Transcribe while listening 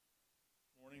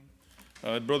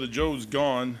Brother Joe's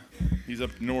gone. He's up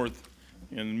north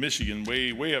in Michigan,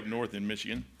 way up north in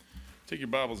Michigan. Take your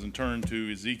Bibles and turn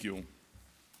to Ezekiel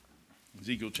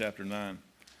chapter 9.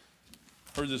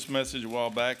 Heard this message a while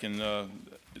back, and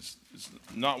it's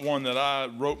not one that I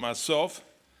wrote myself,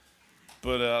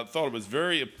 but I thought it was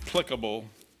very applicable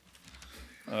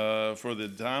for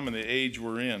the time and the age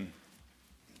we're in.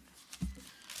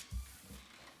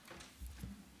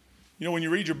 You know, when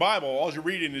you read your Bible, all you're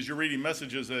reading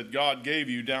messages that God gave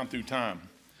you down through time.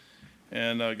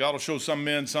 And God will show some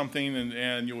men something,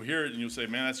 and you'll hear it, and you'll say,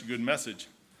 man, that's a good message.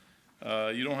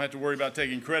 You don't have to worry about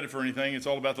taking credit for anything. It's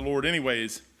all about the Lord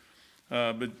anyways.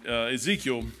 But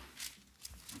Ezekiel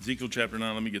chapter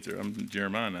 9, let me get there. I'm in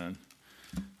Jeremiah 9.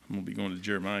 I'm going to be going to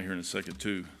Jeremiah here in a second,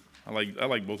 too. I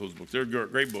like both those books. They're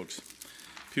great books.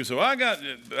 So I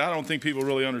don't think people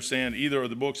really understand either of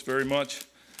the books very much.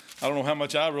 I don't know how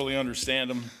much I really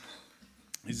understand them.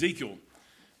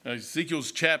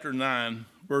 Ezekiel's chapter 9,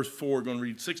 verse 4. We're going to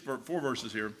read 4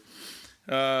 verses here.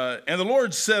 And the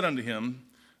Lord said unto him,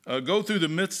 go through the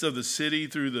midst of the city,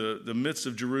 through the midst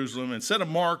of Jerusalem, and set a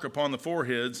mark upon the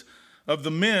foreheads of the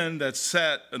men that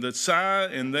sigh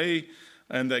and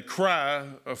that cry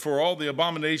for all the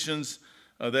abominations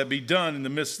that be done in the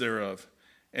midst thereof.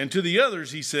 And to the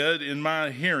others he said in my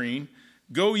hearing,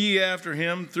 go ye after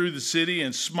him through the city,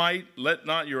 and smite, let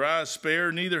not your eyes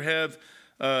spare, neither have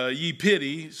ye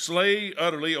pity, slay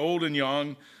utterly old and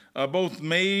young, both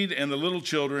maid and the little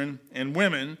children and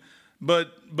women,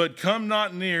 but come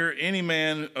not near any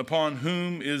man upon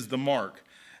whom is the mark.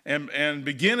 And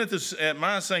begin at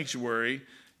my sanctuary.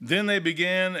 Then they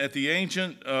began at the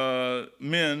ancient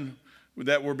men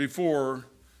that were before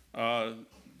the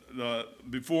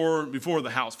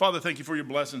house. Father, thank you for your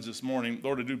blessings this morning.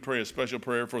 Lord, I do pray a special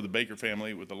prayer for the Baker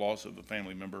family with the loss of a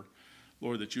family member.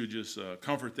 Lord, that you would just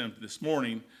comfort them this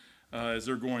morning as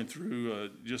they're going through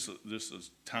just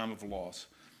this time of loss.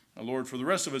 Lord, for the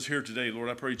rest of us here today, Lord,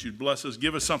 I pray that you'd bless us,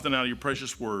 give us something out of your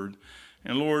precious word.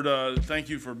 And Lord, thank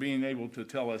you for being able to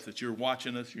tell us that you're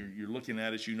watching us, you're looking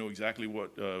at us, you know exactly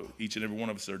what each and every one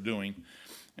of us are doing.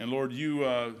 And Lord, you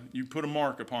put a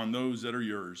mark upon those that are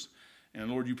yours. And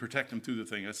Lord, you protect them through the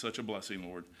thing. That's such a blessing,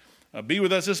 Lord. Be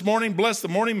with us this morning. Bless the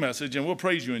morning message, and we'll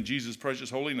praise you in Jesus' precious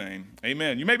holy name.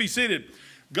 Amen. You may be seated.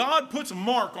 God puts a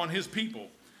mark on his people.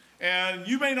 And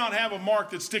you may not have a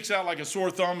mark that sticks out like a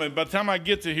sore thumb. And by the time I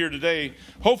get to here today,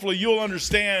 hopefully you'll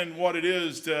understand what it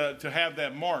is to have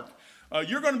that mark.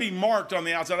 You're going to be marked on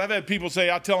the outside. I've had people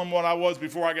say, I tell them what I was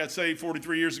before I got saved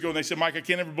 43 years ago. And they said, Mike, I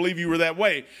can't ever believe you were that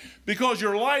way. Because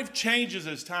your life changes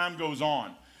as time goes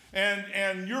on.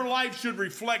 And your life should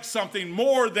reflect something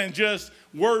more than just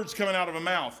words coming out of a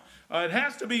mouth. It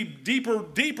has to be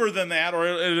deeper than that, or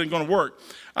it isn't going to work.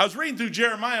 I was reading through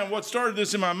Jeremiah, and what started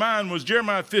this in my mind was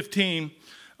Jeremiah 15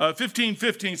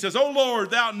 says, O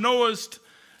Lord, thou knowest,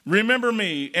 remember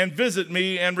me, and visit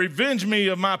me, and revenge me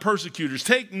of my persecutors.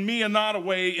 Take me not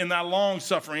away in thy long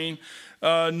suffering.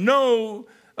 Know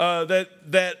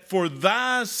that for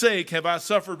thy sake have I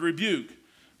suffered rebuke.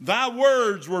 Thy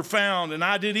words were found, and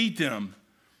I did eat them.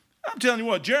 I'm telling you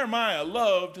what, Jeremiah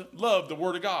loved the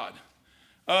word of God.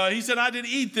 He said, I did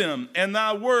eat them, and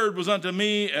thy word was unto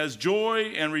me as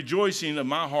joy and rejoicing of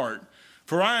my heart.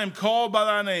 For I am called by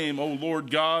thy name, O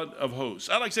Lord God of hosts.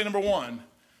 I'd like to say, number one,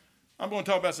 I'm going to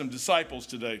talk about some disciples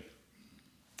today.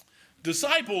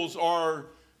 Disciples are,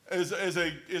 as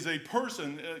a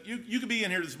person, you could be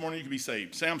in here this morning, you could be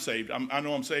saved. Say, I'm saved. I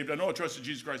know I'm saved. I know I trusted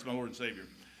Jesus Christ, my Lord and Savior.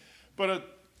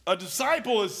 But a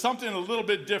disciple is something a little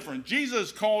bit different.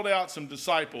 Jesus called out some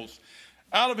disciples.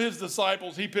 Out of his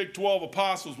disciples, he picked 12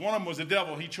 apostles. One of them was the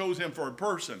devil. He chose him for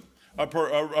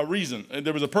a reason.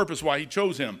 There was a purpose why he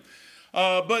chose him.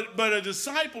 But a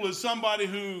disciple is somebody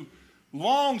who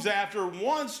longs after,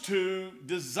 wants to,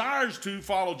 desires to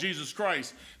follow Jesus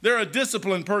Christ. They're a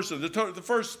disciplined person. The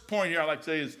first point here I'd like to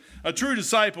say is a true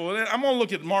disciple. And I'm going to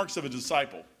look at marks of a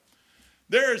disciple.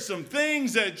 There are some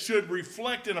things that should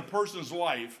reflect in a person's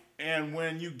life, and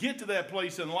when you get to that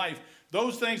place in life,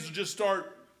 those things will just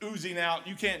start oozing out.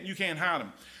 You can't hide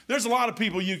them. There's a lot of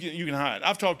people you can hide.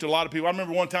 I've talked to a lot of people. I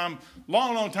remember one time,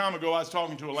 long time ago, I was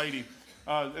talking to a lady,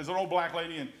 as an old black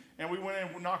lady, and we went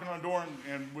in, knocking on the door,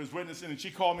 and was witnessing, and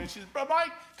she called me, and she said, Brother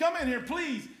Mike, come in here,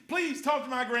 please talk to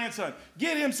my grandson.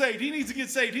 Get him saved. He needs to get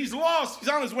saved. He's lost. He's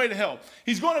on his way to hell.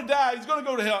 He's going to die. He's going to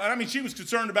go to hell. And I mean, she was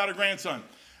concerned about her grandson.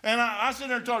 And I sit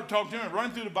there and talk to him and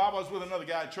run through the Bible. I was with another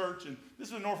guy at church, and this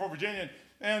was in Norfolk, Virginia.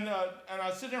 And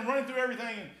I sit there and running through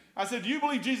everything. And I said, do you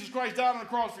believe Jesus Christ died on the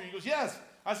cross for you? He goes, yes.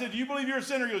 I said, do you believe you're a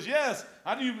sinner? He goes, yes.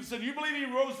 I said, do you believe he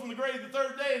rose from the grave the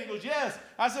third day? And he goes, yes.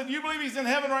 I said, do you believe he's in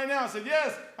heaven right now? I said,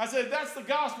 yes. I said, that's the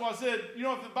gospel. I said, you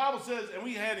know, if the Bible says, and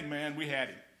we had him, man, we had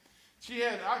him. She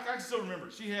had, I can still remember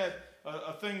it. She had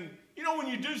a thing, you know, when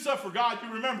you do stuff for God,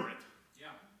 you remember it. Yeah.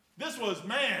 This was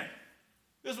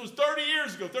 30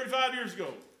 years ago, 35 years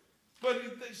ago. But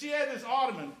she had this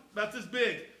ottoman about this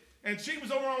big. And she was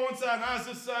over on one side, and I was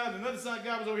this side, and the other side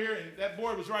guy was over here, and that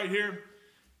boy was right here.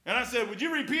 And I said, would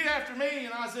you repeat after me?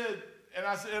 And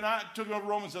I took it over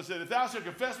Romans. I said, if thou shalt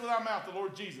confess with thy mouth the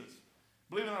Lord Jesus,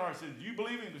 believe in thy heart. I said, do you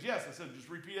believe him? He goes, yes. I said, just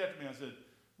repeat after me. I said,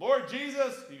 Lord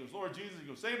Jesus. He goes, Lord Jesus. He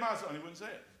goes, save my son. He wouldn't say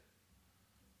it.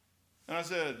 And I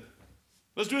said,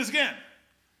 let's do this again.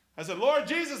 I said, Lord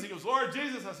Jesus. He goes, Lord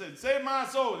Jesus. I said, save my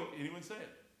soul. And he wouldn't say it.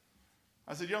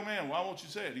 I said, young man, why won't you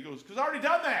say it? He goes, because I already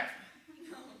done that.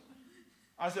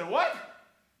 I said, what?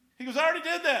 He goes, I already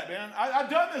did that, man. I've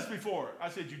done this before. I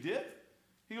said, you did?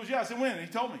 He goes, yeah. I said, when? And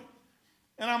he told me.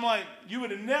 And I'm like, you would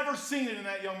have never seen it in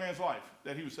that young man's life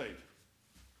that he was saved.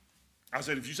 I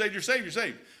said, if you're saved, you're saved, you're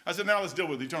saved. I said, now let's deal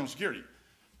with eternal security.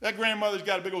 That grandmother's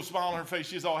got a big old smile on her face.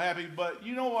 She's all happy. But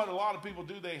you know what a lot of people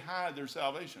do? They hide their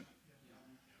salvation.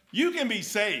 You can be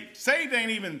saved. Saved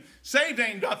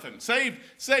ain't nothing. Saved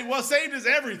is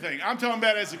everything. I'm talking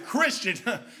about as a Christian.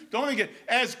 Don't even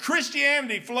as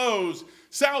Christianity flows,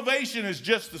 salvation is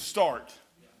just the start.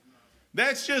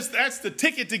 That's the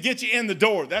ticket to get you in the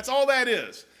door. That's all that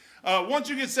is. Once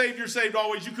you get saved, you're saved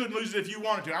always. You couldn't lose it if you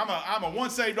wanted to. I'm a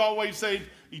once saved, always saved,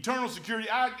 eternal security.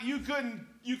 You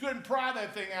couldn't pry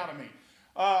that thing out of me.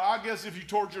 I guess if you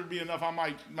tortured me enough, I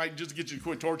might just get you to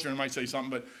quit torturing. I might say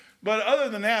something, but other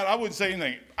than that, I wouldn't say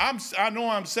anything. I know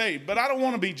I'm saved, but I don't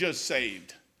want to be just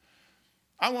saved.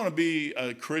 I want to be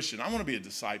a Christian. I want to be a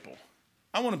disciple.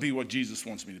 I want to be what Jesus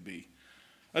wants me to be.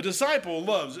 A disciple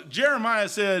loves. Jeremiah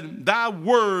said, thy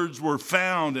words were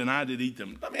found and I did eat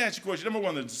them. Let me ask you a question. Number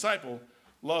one, the disciple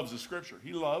loves the Scripture.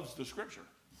 He loves the Scripture.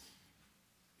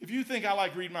 If you think I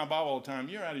like reading my Bible all the time,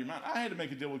 you're out of your mind. I had to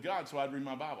make a deal with God so I'd read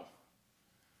my Bible.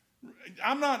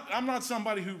 I'm not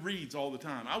somebody who reads all the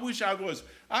time. I wish I was.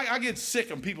 I get sick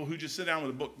of people who just sit down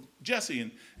with a book. Jesse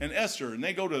and Esther, and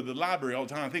they go to the library all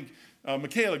the time. I think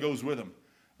Michaela goes with them.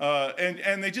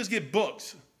 And they just get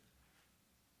books.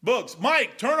 Books.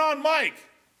 Mike, turn on Mike.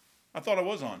 I thought I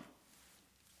was on.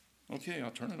 Okay, I'll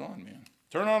turn it on, man.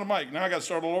 Turn on the mic. Now I got to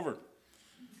start all over.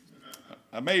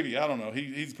 Maybe. I don't know.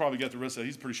 He's probably got the rest of it.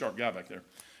 He's a pretty sharp guy back there.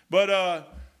 But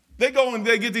they go and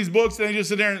they get these books, and they just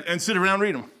sit there and sit around and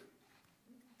read them.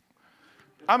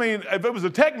 I mean, if it was a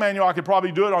tech manual, I could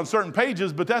probably do it on certain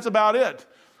pages, but that's about it.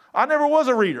 I never was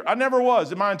a reader. I never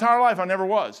was. In my entire life, I never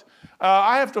was.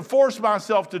 I have to force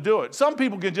myself to do it. Some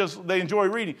people they enjoy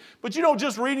reading. But you know,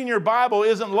 just reading your Bible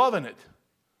isn't loving it.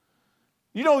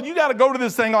 You know, you got to go to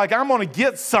this thing like, I'm going to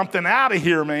get something out of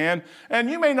here, man. And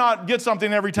you may not get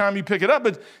something every time you pick it up,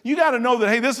 but you got to know that,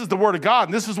 hey, this is the Word of God,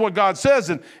 and this is what God says.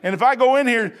 And if I go in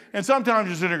here, and sometimes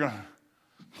you're sitting there going,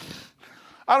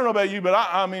 I don't know about you, but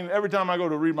I mean, every time I go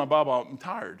to read my Bible, I'm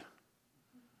tired.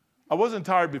 I wasn't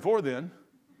tired before then.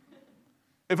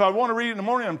 If I want to read it in the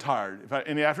morning, I'm tired.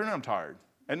 In the afternoon, I'm tired.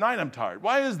 At night, I'm tired.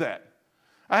 Why is that?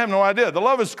 I have no idea. The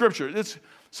love of Scripture. It's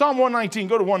Psalm 119.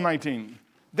 Go to 119.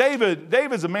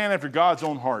 David's a man after God's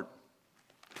own heart.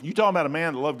 You talking about a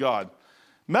man that loved God.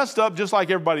 Messed up just like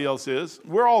everybody else is.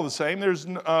 We're all the same. There's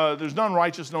none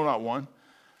righteous, no, not one.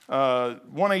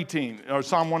 118, or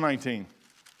Psalm 119.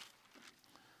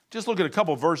 Just look at a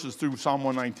couple verses through Psalm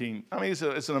 119. I mean,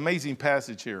 it's an amazing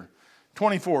passage here.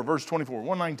 24, verse 24,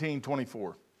 119,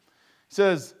 24. It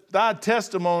says, thy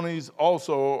testimonies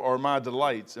also are my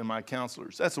delights and my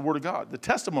counselors. That's the Word of God. The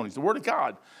testimonies, the Word of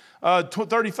God.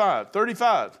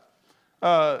 35.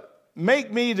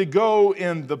 Make me to go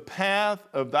in the path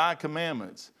of thy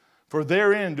commandments, for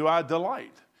therein do I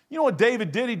delight. You know what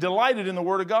David did? He delighted in the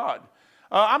Word of God.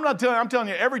 I'm telling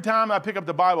you, every time I pick up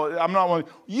the Bible, I'm not one,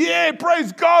 yay,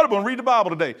 praise God, I'm going to read the Bible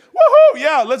today. Woohoo,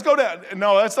 yeah, let's go down.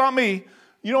 No, that's not me.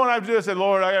 You know what I have to do? I said,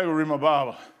 Lord, I got to go read my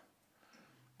Bible.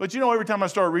 But you know, every time I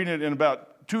start reading it in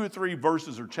about 2 or 3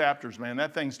 verses or chapters, man,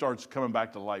 that thing starts coming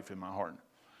back to life in my heart.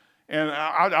 And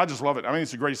I just love it. I mean,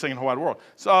 it's the greatest thing in the whole wide world.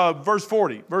 So, verse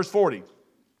 40. Verse 40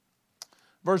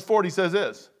 says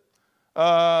this.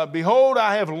 Behold,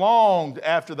 I have longed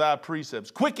after thy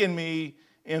precepts. Quicken me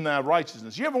in thy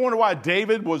righteousness. You ever wonder why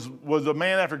David was a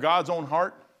man after God's own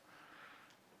heart?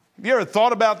 Have you ever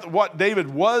thought about what David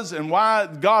was and why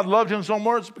God loved him so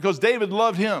much? Because David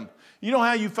loved him. You know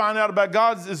how you find out about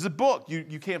God is the book.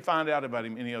 You can't find out about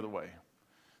him any other way.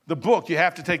 The book, you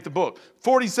have to take the book.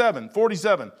 47.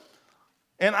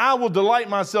 And I will delight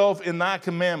myself in thy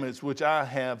commandments, which I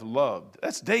have loved.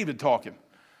 That's David talking.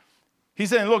 He's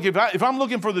saying, look, if I'm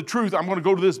looking for the truth, I'm going to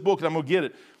go to this book and I'm going to get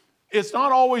it. It's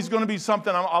not always going to be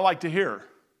something I like to hear.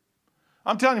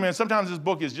 I'm telling you, man, sometimes this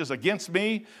book is just against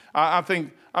me. I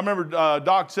remember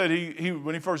Doc said he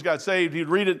when he first got saved, he'd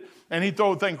read it and he'd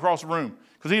throw the thing across the room.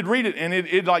 Because he'd read it and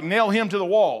it'd like nail him to the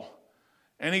wall.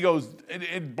 And he goes,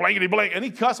 it blankety blank, and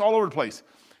he cussed all over the place.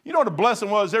 You know what the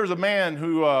blessing was? There was a man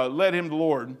who led him to the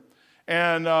Lord.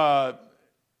 And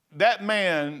that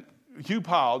man, Hugh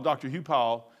Powell, Dr. Hugh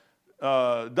Powell,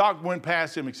 Doc went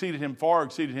past him, far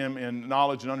exceeded him in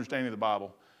knowledge and understanding of the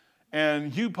Bible.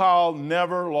 And Hugh Powell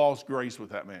never lost grace with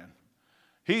that man.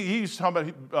 He used to talk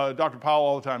about Dr. Powell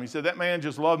all the time. He said, that man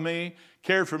just loved me,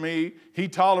 cared for me. He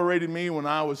tolerated me when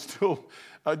I was still,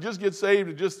 just get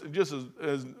saved, just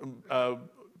as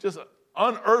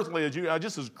unearthly as you,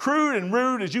 just as crude and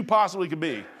rude as you possibly could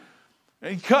be.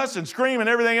 And he cussed and screamed and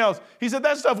everything else. He said,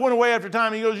 that stuff went away after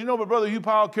time. He goes, but Brother Hugh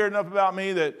Powell cared enough about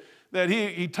me that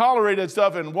he tolerated that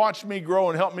stuff and watched me grow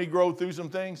and helped me grow through some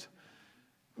things.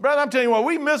 Brother, I'm telling you what,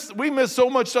 we miss so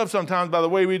much stuff sometimes by the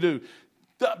way we do.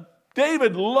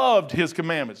 David loved his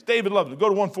commandments. David loved it. Go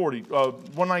to 140,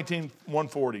 119,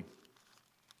 140.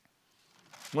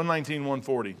 119,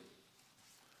 140.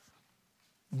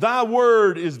 Thy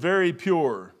word is very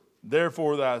pure,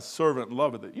 therefore thy servant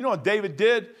loveth it. You know what David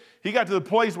did? He got to the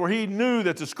place where he knew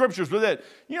that the scriptures were that.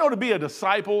 You know, to be a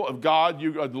disciple of God,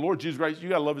 the Lord Jesus Christ, you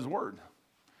got to love his word.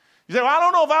 You say, well, I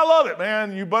don't know if I love it,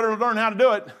 man. You better learn how to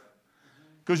do it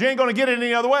because you ain't going to get it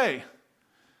any other way.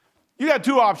 You got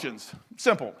two options.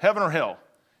 Simple, heaven or hell.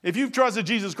 If you've trusted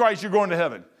Jesus Christ, you're going to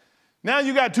heaven. Now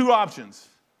you got two options.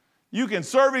 You can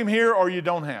serve him here or you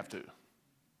don't have to.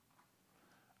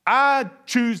 I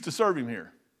choose to serve him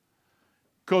here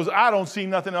because I don't see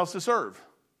nothing else to serve.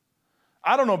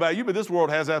 I don't know about you, but this world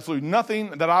has absolutely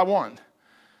nothing that I want.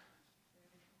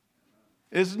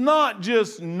 It's not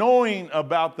just knowing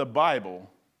about the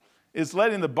Bible. It's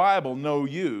letting the Bible know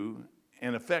you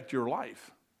and affect your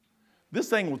life. This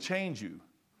thing will change you.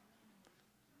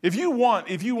 If you want,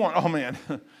 oh man,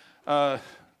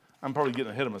 I'm probably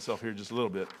getting ahead of myself here just a little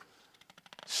bit.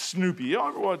 Snoopy, y'all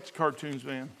ever watch cartoons,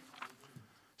 man?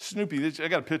 Snoopy, I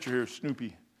got a picture here of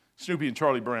Snoopy and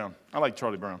Charlie Brown. I like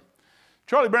Charlie Brown.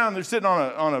 Charlie Brown, they're sitting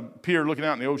on a pier looking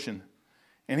out in the ocean.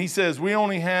 And he says, we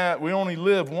only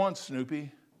live once,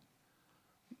 Snoopy.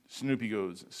 Snoopy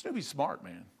goes, Snoopy's smart,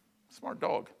 man. Smart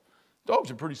dog.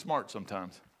 Dogs are pretty smart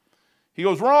sometimes. He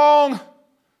goes, wrong.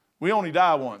 We only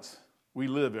die once. We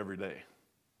live every day.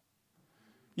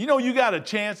 You know you got a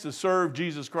chance to serve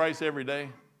Jesus Christ every day?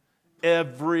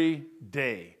 Every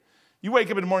day. You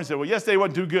wake up in the morning and say, well, yesterday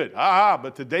wasn't too good.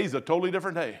 But today's a totally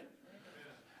different day.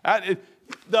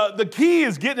 The key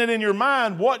is getting it in your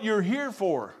mind what you're here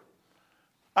for.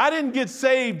 I didn't get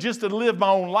saved just to live my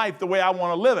own life the way I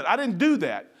want to live it. I didn't do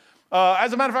that.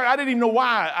 As a matter of fact, I didn't even know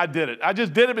why I did it. I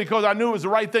just did it because I knew it was the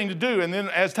right thing to do. And then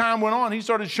as time went on, he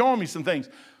started showing me some things.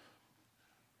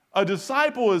 A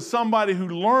disciple is somebody who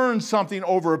learns something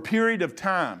over a period of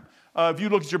time. If you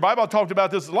look at your Bible, I talked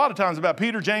about this a lot of times about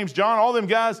Peter, James, John, all them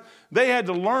guys. They had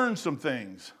to learn some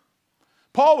things.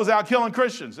 Paul was out killing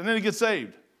Christians, and then he gets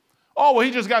saved. Oh, well,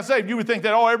 he just got saved. You would think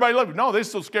that, oh, everybody loved him. No, they're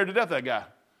still scared to death of that guy.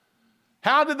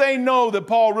 How did they know that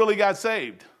Paul really got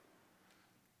saved?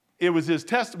 It was his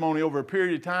testimony over a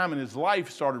period of time, and his life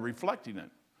started reflecting it.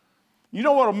 You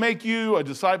know what will make you a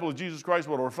disciple of Jesus Christ?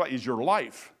 What will reflect is your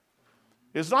life.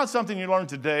 It's not something you learn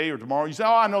today or tomorrow. You say,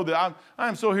 oh, I know that.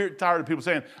 I'm so tired of people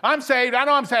saying, I'm saved. I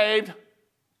know I'm saved.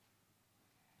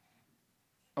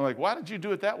 I'm like, why did you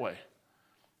do it that way?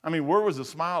 I mean, where was the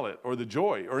smile at or the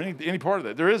joy or any part of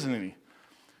that? There isn't any.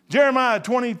 Jeremiah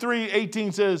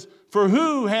 23:18 says, for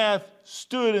who hath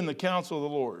stood in the counsel of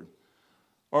the Lord?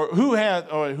 Or who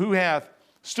hath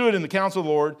stood in the counsel of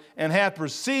the Lord and hath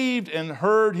perceived and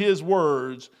heard his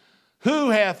words?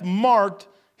 Who hath marked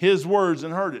his words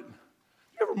and heard it?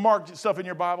 You ever marked stuff in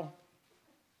your Bible?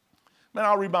 Man,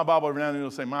 I'll read my Bible every now and then.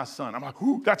 It'll say, my son. I'm like,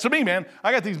 ooh, that's me, man.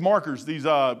 I got these markers, these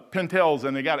Pentels,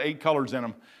 and they got 8 colors in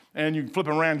them. And you can flip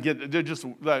them around and they're just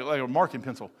like a marking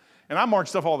pencil. And I mark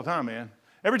stuff all the time, man.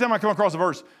 Every time I come across a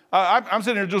verse, I'm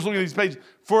sitting here just looking at these pages.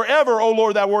 Forever, O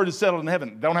Lord, thy word is settled in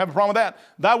heaven. Don't have a problem with that.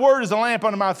 Thy word is a lamp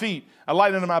unto my feet, a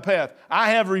light unto my path. I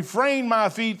have refrained my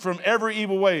feet from every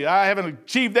evil way. I haven't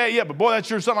achieved that yet, but boy, that's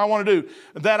sure something I want to do.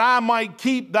 That I might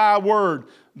keep thy word.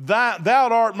 Thou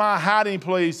art my hiding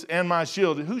place and my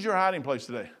shield. Who's your hiding place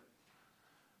today?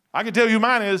 I can tell you who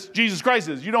mine is. Jesus Christ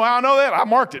is. You know how I know that? I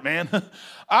marked it, man.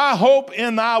 I hope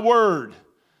in thy word.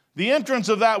 The entrance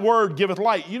of that word giveth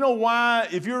light. You know why?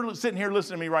 If you're sitting here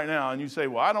listening to me right now and you say,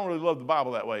 well, I don't really love the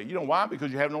Bible that way. You know why?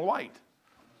 Because you have no light.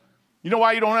 You know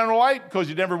why you don't have no light? Because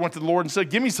you never went to the Lord and said,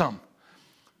 give me some.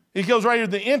 He goes right here,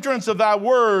 the entrance of thy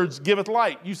words giveth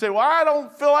light. You say, well, I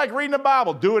don't feel like reading the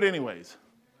Bible. Do it anyways.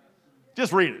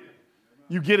 Just read it.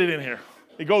 You get it in here.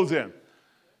 It goes in.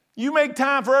 You make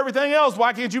time for everything else.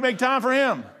 Why can't you make time for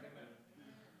him?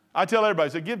 I tell everybody,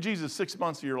 say, give Jesus 6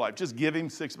 months of your life. Just give him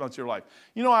 6 months of your life.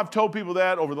 You know, I've told people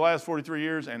that over the last 43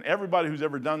 years, and everybody who's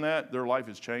ever done that, their life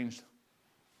has changed.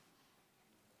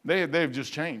 They've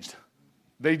just changed.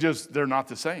 They're not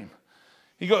the same.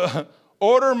 He goes,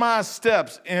 order my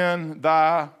steps in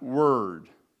thy word.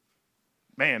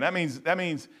 Man, that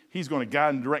means he's going to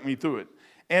guide and direct me through it.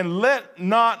 And let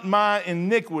not my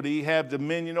iniquity have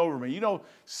dominion over me. You know,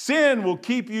 sin will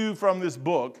keep you from this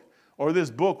book, or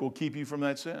this book will keep you from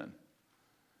that sin.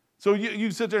 So you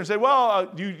sit there and say,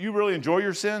 well, you really enjoy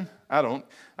your sin? I don't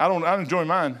enjoy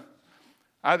mine.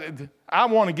 I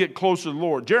want to get closer to the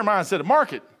Lord. Jeremiah said,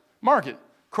 mark it,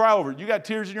 cry over it. You got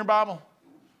tears in your Bible?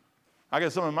 I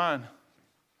got some in mine.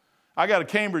 I got a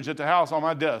Cambridge at the house on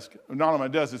my desk. Not on my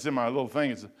desk, it's in my little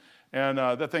thing. And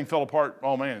that thing fell apart,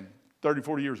 30,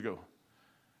 40 years ago.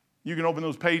 You can open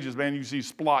those pages, man, you see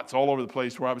splots all over the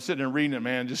place where I was sitting there reading it,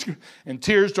 man, and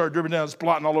tears started dripping down,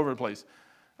 splotting all over the place.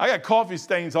 I got coffee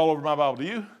stains all over my Bible. Do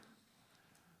you?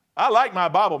 I like my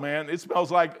Bible, man. It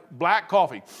smells like black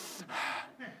coffee.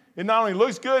 It not only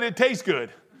looks good, it tastes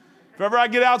good. If ever I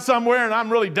get out somewhere and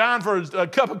I'm really dying for a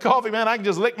cup of coffee, man, I can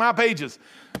just lick my pages.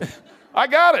 I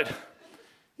got it.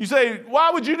 You say,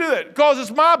 why would you do that? Because it's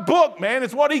my book, man.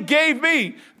 It's what he gave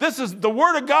me. This is the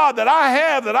word of God that I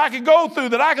have, that I can go through,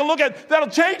 that I can look at, that'll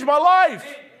change my life.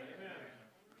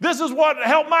 This is what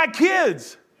helped my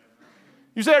kids.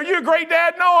 You say, are you a great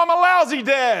dad? No, I'm a lousy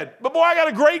dad. But boy, I got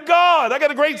a great God. I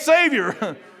got a great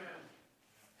Savior.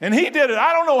 And he did it.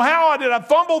 I don't know how I did. I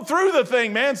fumbled through the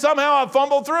thing, man. Somehow I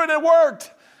fumbled through it and it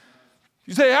worked.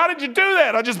 You say, how did you do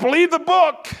that? I just believed the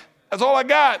book. That's all I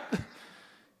got.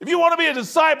 If you want to be a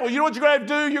disciple, you know what you're going to have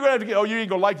to do? You're going to have to get, you ain't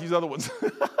going to like these other ones.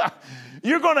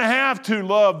 You're going to have to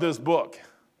love this book.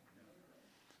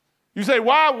 You say,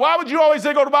 why would you always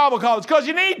say go to Bible college? Because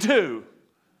you need to.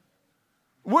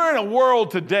 We're in a world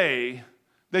today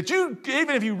that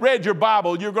even if you read your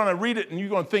Bible, you're going to read it and you're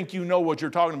going to think you know what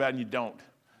you're talking about and you don't.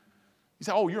 You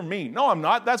say, oh, you're mean. No, I'm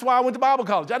not. That's why I went to Bible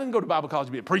college. I didn't go to Bible college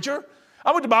to be a preacher.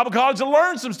 I went to Bible college to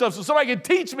learn some stuff so somebody could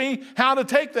teach me how to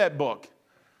take that book.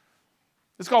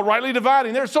 It's called Rightly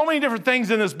Dividing. There are so many different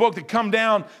things in this book that come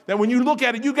down that when you look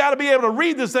at it, you got to be able to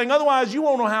read this thing. Otherwise, you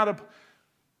won't know how to.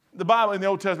 The Bible in the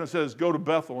Old Testament says, go to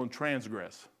Bethel and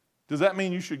transgress. Does that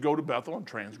mean you should go to Bethel and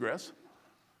transgress?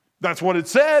 That's what it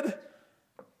said.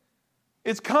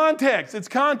 It's context. It's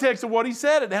context of what he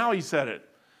said and how he said it.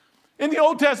 In the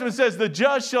Old Testament, it says, the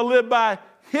just shall live by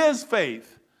his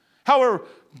faith. However,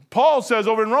 Paul says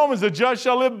over in Romans, the just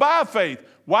shall live by faith.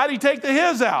 Why did he take the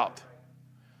his out?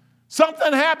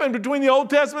 Something happened between the Old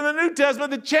Testament and the New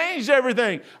Testament that changed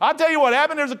everything. I'll tell you what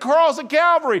happened. There's a cross at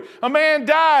Calvary. A man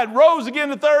died, rose again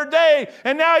the third day,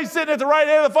 and now he's sitting at the right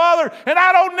hand of the Father, and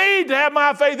I don't need to have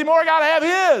my faith anymore. I got to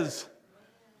have his.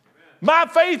 My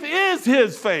faith is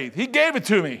his faith. He gave it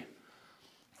to me.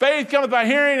 Faith cometh by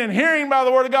hearing, and hearing by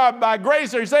the word of God. By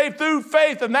grace are you saved through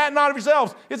faith, and that not of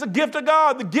yourselves. It's a gift of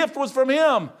God. The gift was from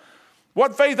him.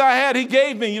 What faith I had, he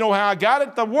gave me. You know how I got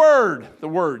it? The word. The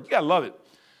word. You got to love it.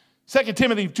 2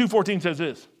 Timothy 2:14 says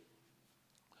this.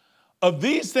 Of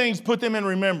these things put them in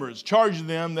remembrance, charging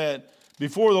them that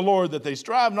before the Lord that they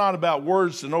strive not about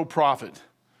words to no profit,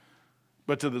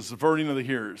 but to the subverting of the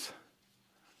hearers.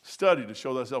 Study to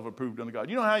show thyself approved unto God.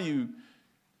 You know how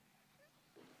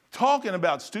talking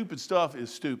about stupid stuff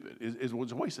is stupid, is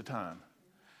a waste of time.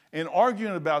 And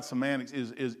arguing about semantics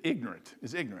is ignorant,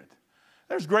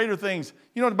 There's greater things.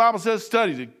 You know what the Bible says?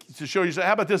 Study to show yourself.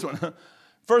 How about this one?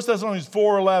 1 Thessalonians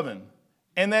 4:11.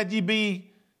 And that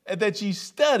ye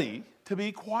study to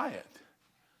be quiet.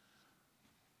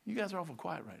 You guys are awful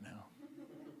quiet right now.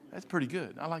 That's pretty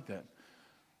good. I like that.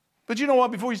 But you know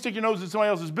what? Before you stick your nose in somebody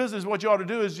else's business, what you ought to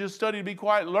do is just study to be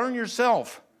quiet. Learn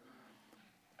yourself.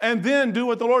 And then do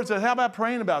what the Lord says. How about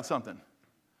praying about something?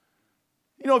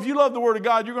 You know, if you love the Word of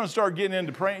God, you're going to start getting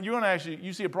into praying. You're going to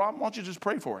you see a problem, why don't you just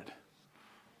pray for it?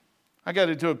 I got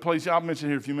into a place, I'll mention it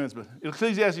here in a few minutes, but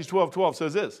Ecclesiastes 12:12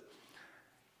 says this.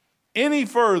 Any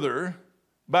further,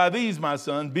 by these, my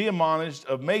son, be admonished,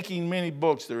 of making many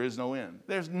books there is no end.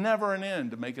 There's never an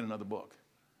end to making another book.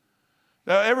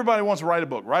 Now, everybody wants to write a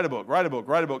book.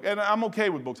 And I'm okay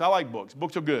with books. I like books.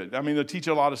 Books are good. I mean, they teach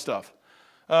you a lot of stuff.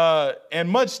 And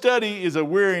much study is a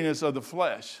weariness of the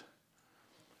flesh.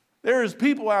 There's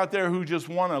people out there who just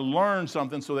want to learn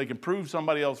something so they can prove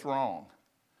somebody else wrong.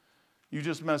 You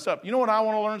just messed up. You know what I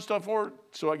want to learn stuff for?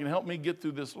 So I can help me get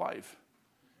through this life.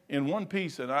 in one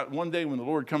piece, and one day when the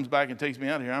Lord comes back and takes me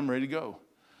out of here, I'm ready to go.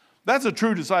 That's a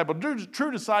true disciple.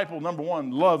 True disciple, number one,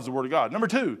 loves the Word of God. Number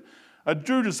two, a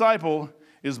true disciple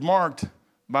is marked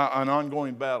by an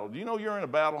ongoing battle. Do you know you're in a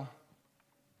battle?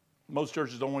 Most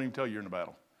churches don't want to even tell you you're in a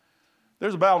battle.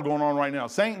 There's a battle going on right now.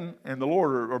 Satan and the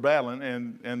Lord are battling,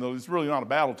 and it's really not a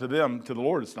battle to them. To the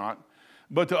Lord it's not.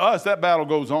 But to us, that battle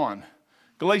goes on.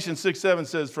 Galatians 6:7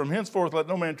 says, from henceforth let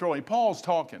no man trouble you. Paul's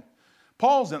talking.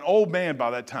 Paul's an old man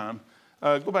by that time.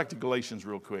 Go back to Galatians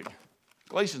real quick.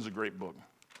 Galatians is a great book.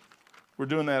 We're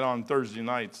doing that on Thursday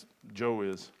nights. Joe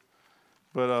is.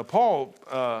 But Paul,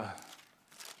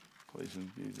 Galatians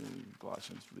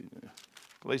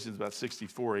about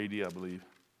 64 AD, I believe.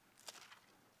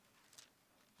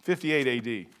 58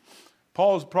 AD.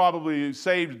 Paul's probably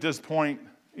saved at this point.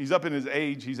 He's up in his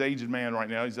age. He's an aged man right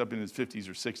now. He's up in his 50s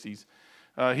or 60s.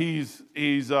 He's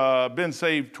been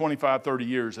saved 25, 30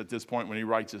 years at this point when he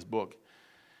writes this book.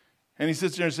 And he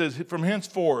sits there and says, from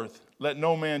henceforth, let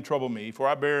no man trouble me, for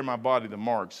I bear in my body the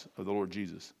marks of the Lord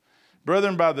Jesus.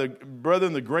 Brethren,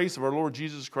 the grace of our Lord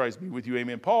Jesus Christ be with you.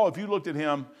 Amen. Paul, if you looked at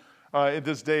him at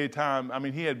this day and time, I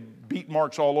mean, he had beat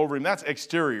marks all over him. That's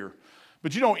exterior.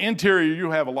 But you know, interior,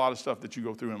 you have a lot of stuff that you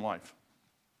go through in life.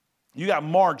 You got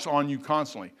marks on you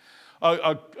constantly.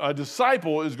 A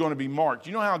disciple is going to be marked.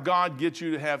 You know how God gets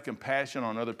you to have compassion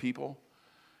on other people?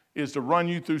 Is to run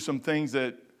you through some things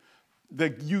that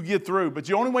you get through. But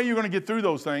the only way you're going to get through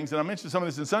those things, and I mentioned some of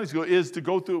this in Sunday school, is to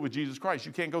go through it with Jesus Christ.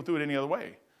 You can't go through it any other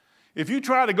way. If you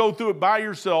try to go through it by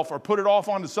yourself or put it off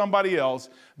onto somebody else,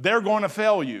 they're going to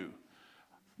fail you.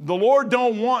 The Lord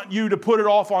don't want you to put it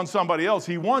off on somebody else.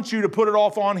 He wants you to put it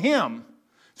off on Him.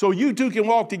 So you two can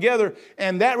walk together,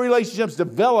 and that relationship's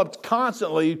developed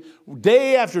constantly,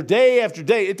 day after day after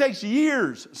day. It takes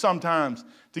years sometimes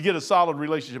to get a solid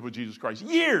relationship with Jesus Christ.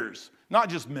 Years, not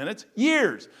just minutes,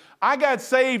 years. I got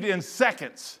saved in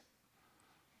seconds.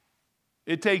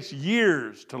 It takes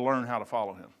years to learn how to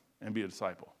follow Him and be a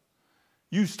disciple.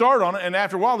 You start on it, and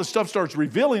after a while, the stuff starts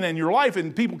revealing in your life,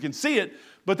 and people can see it,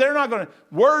 but they're not going to.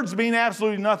 Words mean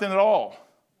absolutely nothing at all.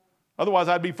 Otherwise,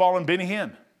 I'd be following Benny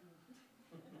Hinn.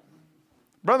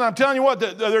 Brother, I'm telling you what,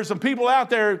 there's some people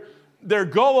out there, they're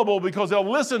gullible because they'll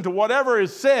listen to whatever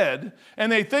is said,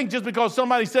 and they think just because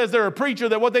somebody says they're a preacher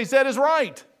that what they said is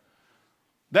right.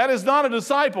 That is not a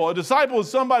disciple. A disciple is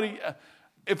somebody.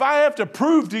 If I have to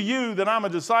prove to you that I'm a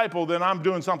disciple, then I'm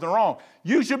doing something wrong.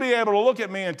 You should be able to look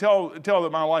at me and tell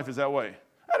that my life is that way.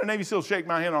 I had a Navy SEAL shake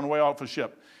my hand on the way off the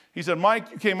ship. He said,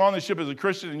 Mike, you came on this ship as a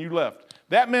Christian and you left.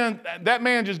 That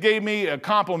man just gave me a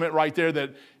compliment right there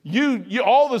that you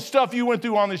all the stuff you went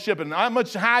through on this ship and how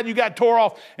much hide you got tore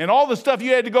off and all the stuff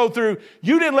you had to go through,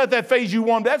 you didn't let that phase you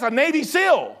one. That's a Navy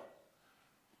SEAL.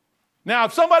 Now,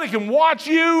 if somebody can watch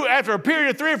you after a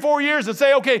period of 3 or 4 years and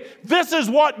say, okay, this is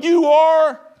what you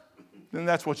are, then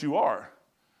that's what you are.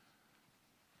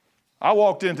 I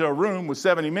walked into a room with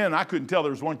 70 men, and I couldn't tell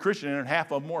there was one Christian in it, and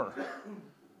half of them were.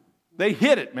 They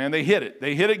hit it, man. They hit it.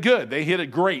 They hit it good. They hit it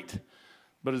great.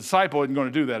 But a disciple isn't going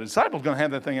to do that. A disciple is going to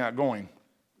have that thing out going.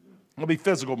 It'll be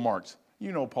physical marks.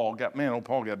 You know Paul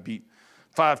got beat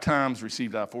 5 times,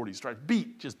 received I-40 stripes.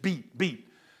 Just beat.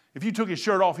 If you took his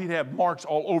shirt off, he'd have marks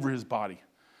all over his body.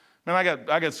 Man,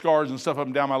 I got scars and stuff up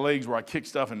and down my legs where I kicked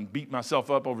stuff and beat myself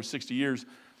up over 60 years.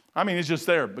 I mean, it's just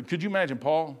there. But could you imagine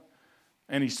Paul?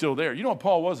 And he's still there. You know,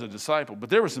 Paul was a disciple, but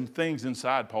there were some things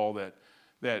inside Paul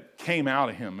that came out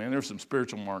of him, man. There's some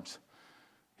spiritual marks.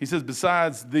 He says,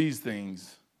 besides these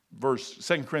things,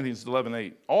 2 Corinthians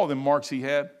 11:8, all the marks he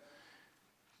had.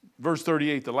 Verse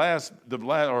 38,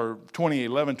 or 28,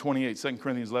 11:28, 2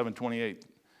 Corinthians 11:28.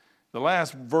 The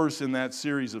last verse in that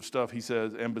series of stuff, he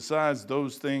says, and besides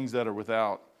those things that are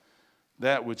without,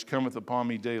 that which cometh upon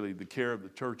me daily, the care of the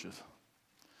churches.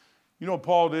 You know what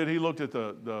Paul did? He looked at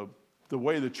the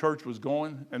way the church was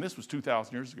going, and this was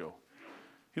 2,000 years ago.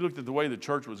 He looked at the way the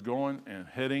church was going and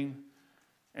heading,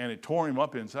 and it tore him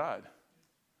up inside.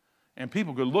 And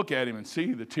people could look at him and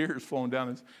see the tears flowing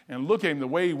down and look at him the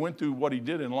way he went through what he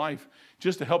did in life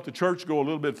just to help the church go a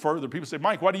little bit further. People say,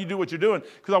 Mike, why do you do what you're doing?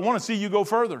 Because I want to see you go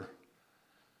further.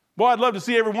 Boy, I'd love to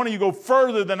see every one of you go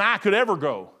further than I could ever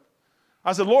go.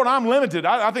 I said, Lord, I'm limited.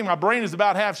 I think my brain is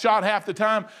about half shot half the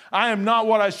time. I am not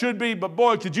what I should be, but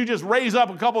boy, could you just raise up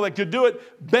a couple that could do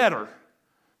it better?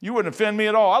 You wouldn't offend me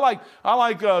at all. I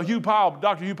like Hugh Powell,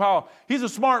 Dr. Hugh Powell. He's a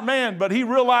smart man, but he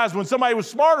realized when somebody was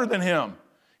smarter than him.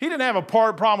 He didn't have a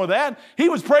problem with that. He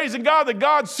was praising God that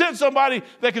God sent somebody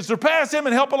that could surpass him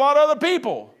and help a lot of other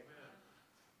people.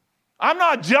 I'm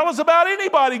not jealous about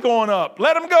anybody going up.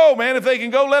 Let them go, man. If they can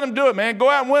go, let them do it, man.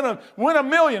 Go out and win a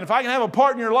million. If I can have a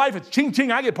part in your life, it's ching,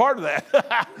 ching, I get part of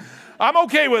that. I'm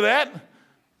okay with that.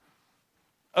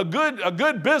 A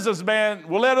good businessman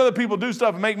will let other people do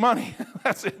stuff and make money.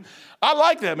 That's it. I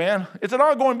like that, man. It's an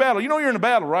ongoing battle. You know you're in a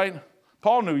battle, right?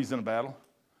 Paul knew he's in a battle.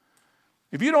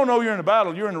 If you don't know you're in a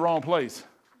battle, you're in the wrong place.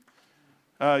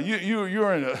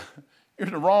 You're in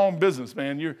the wrong business,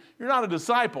 man. You're not a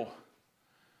disciple.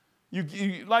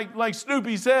 You like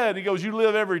Snoopy said, he goes, you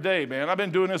live every day, man. I've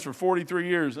been doing this for 43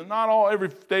 years, and not every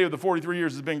day of the 43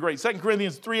 years has been great. 2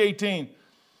 Corinthians 3:18.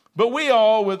 But we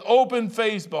all, with open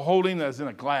face, beholding as in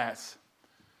a glass.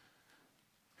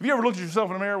 Have you ever looked at yourself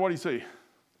in the mirror? What do you see?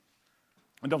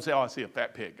 And don't say, oh, I see a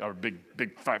fat pig or a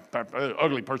big, fat,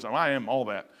 ugly person. I am all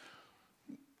that.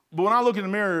 But when I look in the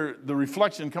mirror, the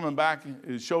reflection coming back,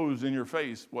 it shows in your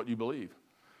face what you believe.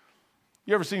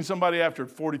 You ever seen somebody after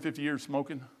 40, 50 years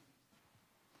smoking?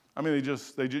 I mean, you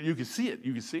can see it.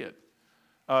 You can see it.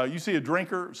 You see a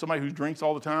drinker, somebody who drinks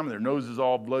all the time, and their nose is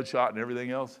all bloodshot and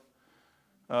everything else.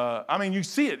 You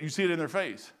see it. You see it in their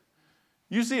face.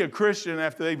 You see a Christian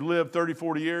after they've lived 30,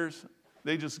 40 years,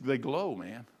 they glow,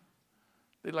 man.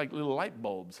 They're like little light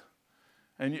bulbs.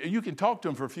 And you can talk to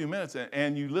them for a few minutes,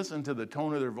 and you listen to the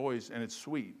tone of their voice, and it's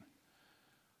sweet.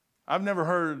 I've never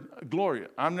heard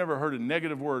a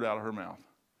negative word out of her mouth.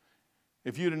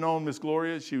 If you'd have known Miss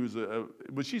Gloria,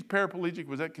 was she paraplegic?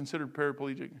 Was that considered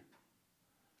paraplegic?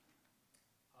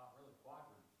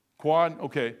 Quad?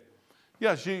 Okay.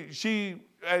 Yeah,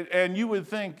 and you would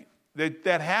think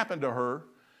that happened to her,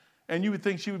 and you would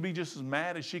think she would be just as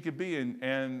mad as she could be,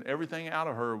 and everything out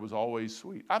of her was always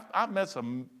sweet. I've met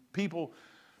some people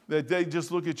that they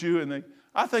just look at you, and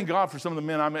I thank God for some of the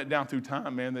men I met down through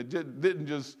time, man, that didn't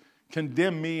just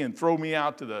condemn me and throw me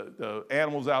out to the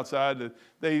animals outside.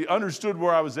 They understood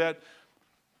where I was at.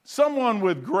 Someone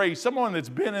with grace, someone that's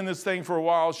been in this thing for a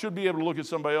while, should be able to look at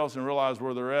somebody else and realize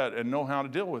where they're at and know how to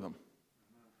deal with them.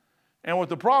 And what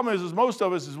the problem is most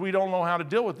of us is we don't know how to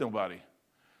deal with nobody.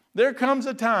 There comes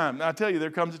a time, I tell you,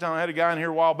 I had a guy in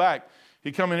here a while back.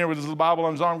 He come in here with his little Bible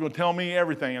on his arm going to tell me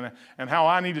everything and how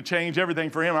I need to change everything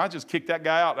for him. And I just kicked that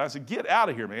guy out. And I said, get out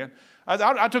of here, man.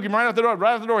 I took him right out the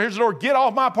door. Here's the door. Get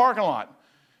off my parking lot.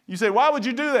 You say, why would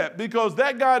you do that? Because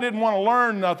that guy didn't want to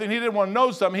learn nothing. He didn't want to know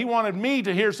something. He wanted me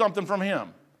to hear something from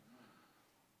him.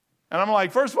 And I'm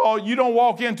like, first of all, you don't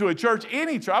walk into a church,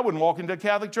 any church. I wouldn't walk into a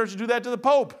Catholic church and do that to the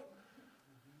Pope.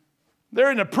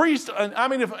 They're in a priest. I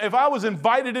mean, if I was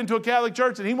invited into a Catholic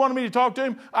church and he wanted me to talk to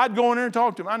him, I'd go in there and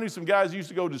talk to him. I knew some guys who used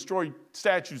to go destroy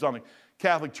statues on the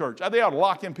Catholic church. They ought to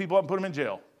lock them people up and put them in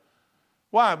jail.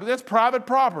 Why? But that's private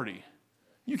property.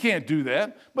 You can't do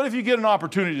that. But if you get an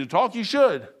opportunity to talk, you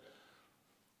should.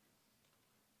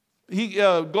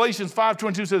 Galatians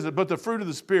 5:22 says that, but the fruit of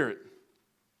the Spirit.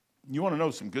 You want to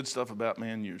know some good stuff about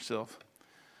man yourself?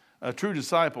 A true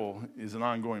disciple is an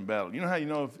ongoing battle. You know how you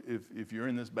know if you're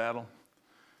in this battle?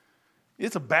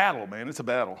 It's a battle, man. It's a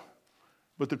battle.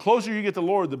 But the closer you get to the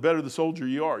Lord, the better the soldier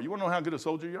you are. You want to know how good a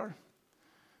soldier you are?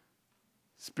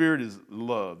 Spirit is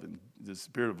love, and the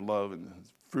spirit of love, and the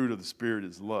fruit of the Spirit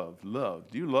is love. Love.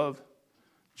 Do you love?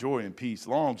 Joy and peace,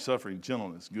 long-suffering,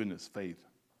 gentleness, goodness, faith,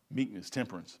 meekness,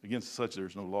 temperance. Against such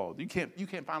there's no law. You can't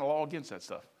find a law against that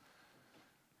stuff.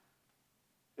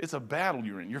 It's a battle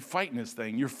you're in. You're fighting this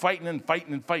thing. You're fighting and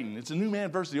fighting and fighting. It's a new man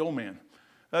versus the old man.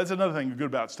 That's another thing good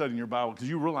about studying your Bible, because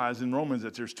you realize in Romans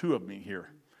that there's two of me here.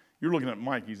 You're looking at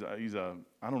Mike. He's I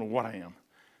don't know what I am.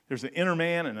 There's an inner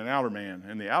man and an outer man,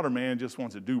 and the outer man just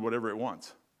wants to do whatever it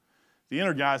wants. The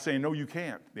inner guy is saying, no, you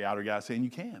can't. The outer guy is saying, you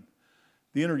can.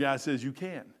 The inner guy says, you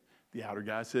can. The outer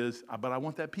guy says, but I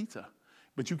want that pizza.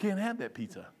 But you can't have that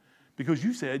pizza because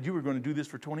you said you were going to do this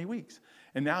for 20 weeks.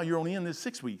 And now you're only in this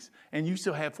 6 weeks, and you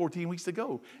still have 14 weeks to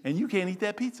go, and you can't eat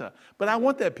that pizza. But I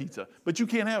want that pizza, but you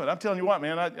can't have it. I'm telling you what,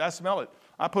 man, I smell it.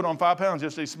 I put on 5 pounds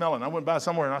yesterday smelling. I went by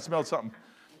somewhere, and I smelled something.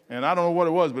 And I don't know what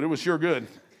it was, but it was sure good.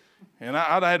 And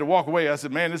I had to walk away. I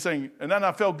said, man, this thing, and then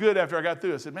I felt good after I got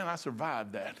through. I said, man, I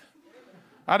survived that.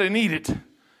 I didn't eat it.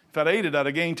 If I'd ate it, I'd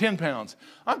have gained 10 pounds.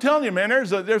 I'm telling you, man,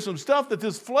 there's some stuff that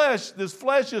this flesh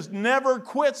just never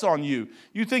quits on you.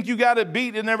 You think you got it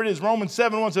beat, it never is. Romans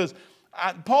 7:1 says,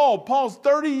 Paul's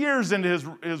 30 years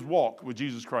into his walk with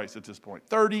Jesus Christ at this point.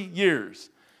 30 years.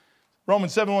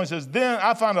 Romans 7:1 says, then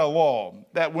I find a law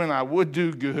that when I would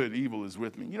do good, evil is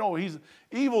with me. You know,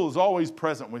 evil is always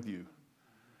present with you.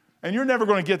 And you're never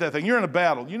going to get that thing. You're in a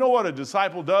battle. You know what a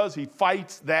disciple does? He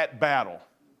fights that battle.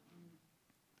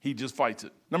 He just fights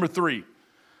it. Number 3,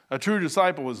 a true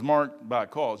disciple is marked by a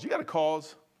cause. You got a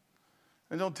cause?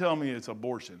 And don't tell me it's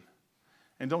abortion.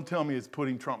 And don't tell me it's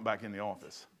putting Trump back in the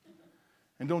office.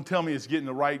 And don't tell me it's getting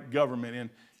the right government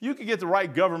in. You can get the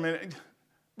right government.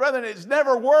 Brethren, it's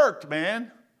never worked,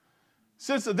 man.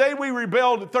 Since the day we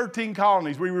rebelled at 13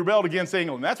 colonies, we rebelled against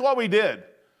England. That's what we did.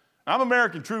 I'm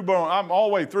American, true born. I'm all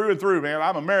the way through and through, man.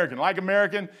 I'm American, like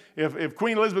American. If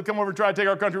Queen Elizabeth come over and try to take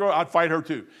our country, I'd fight her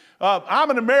too. I'm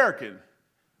an American.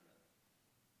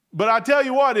 But I tell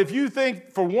you what, if you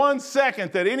think for 1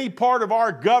 second that any part of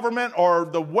our government or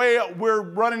the way we're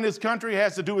running this country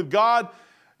has to do with God,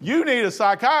 you need a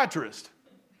psychiatrist.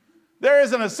 There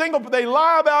isn't a single, they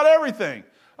lie about everything.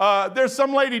 There's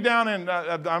some lady down in,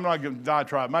 I'm not going to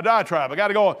diatribe, I got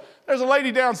to go. There's a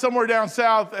lady down somewhere down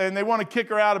south, and they want to kick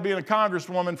her out of being a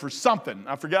congresswoman for something.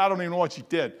 I forget, I don't even know what she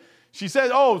did. She said,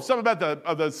 something about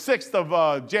the 6th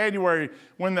of January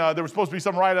when there was supposed to be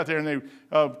some riot out there, and they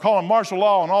call them martial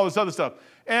law and all this other stuff.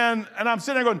 And I'm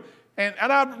sitting there going, and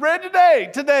I read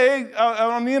today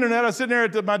on the internet, I was sitting there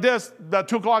at my desk about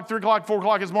 2 o'clock, 3 o'clock, 4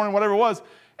 o'clock this morning, whatever it was,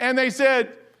 and they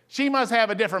said, she must have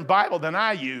a different Bible than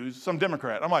I use, some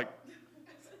Democrat. I'm like,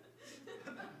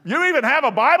 you even have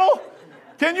a Bible?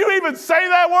 Can you even say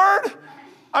that word?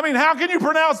 I mean, how can you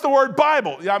pronounce the word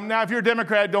Bible? Now, if you're a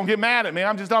Democrat, don't get mad at me.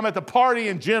 I'm just talking about the party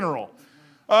in general.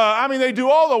 They do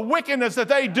all the wickedness that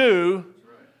they do,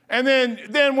 and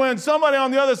then when somebody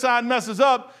on the other side messes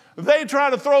up, they try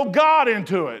to throw God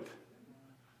into it.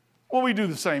 Well, we do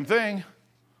the same thing.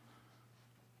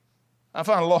 I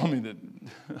find along me that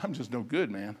I'm just no good,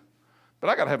 man. But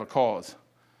I got to have a cause.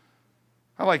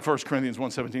 I like 1 Corinthians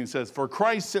 1:17 says, for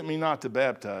Christ sent me not to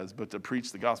baptize, but to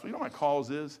preach the gospel. You know what my cause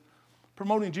is?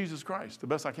 Promoting Jesus Christ the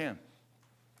best I can.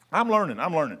 I'm learning.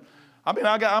 I'm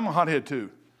a hothead too.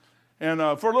 And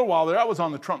for a little while there, I was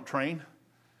on the Trump train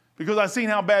because I seen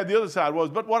how bad the other side was.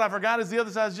 But what I forgot is the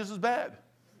other side is just as bad.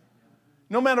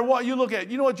 No matter what you look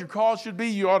at, you know what your cause should be?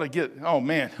 You ought to get, oh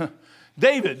man.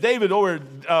 David over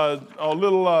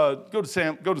go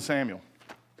to Samuel.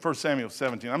 1 Samuel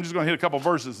 17. I'm just going to hit a couple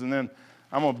verses and then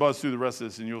I'm going to buzz through the rest of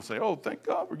this and you'll say, oh, thank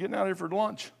God we're getting out of here for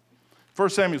lunch. 1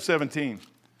 Samuel 17.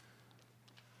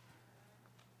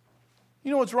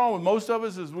 You know what's wrong with most of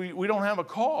us is we don't have a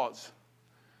cause.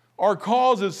 Our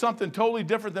cause is something totally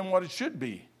different than what it should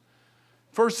be.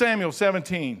 1 Samuel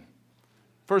 17.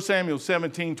 1 Samuel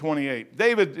 17:28.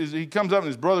 David, he comes up and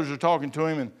his brothers are talking to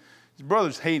him and his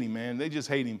brothers hate him, man. They just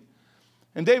hate him.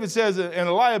 And David says, and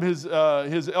Eliab, his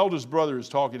eldest brother, is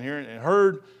talking here, and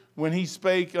heard when he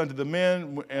spake unto the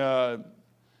men, and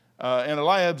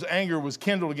Eliab's anger was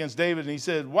kindled against David, and he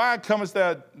said, why comest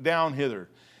thou down hither?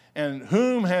 And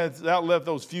whom hast thou left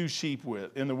those few sheep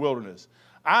with in the wilderness?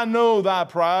 I know thy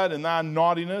pride and thy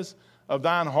naughtiness of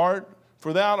thine heart,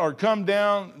 for thou art come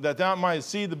down that thou mightest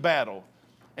see the battle.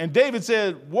 And David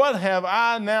said, what have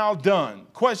I now done?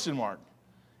 Question mark.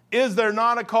 Is there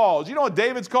not a cause? You know what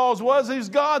David's cause was? It was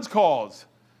God's cause.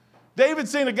 David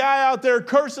seen a guy out there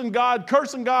cursing God,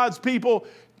 cursing God's people,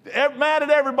 mad at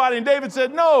everybody. And David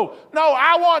said, no,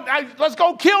 let's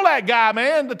go kill that guy,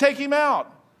 man, to take him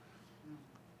out.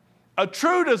 A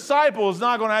true disciple is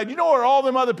not going to have, you know where all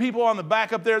them other people on the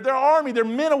back up there, they're army, they're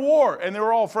men of war, and they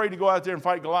were all afraid to go out there and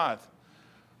fight Goliath.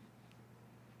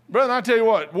 Brother, I tell you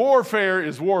what, warfare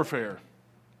is warfare.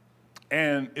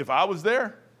 And if I was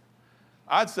there,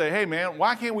 I'd say, hey, man,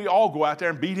 why can't we all go out there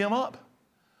and beat him up?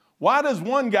 Why does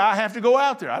one guy have to go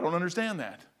out there? I don't understand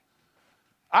that.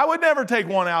 I would never take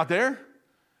one out there.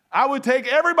 I would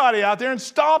take everybody out there and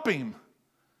stop him.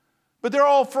 But they're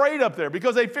all afraid up there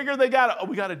because they figure we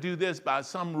got to do this by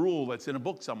some rule that's in a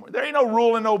book somewhere. There ain't no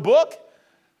rule in no book.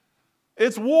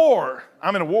 It's war.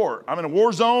 I'm in a war. I'm in a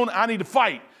war zone. I need to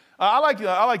fight. I like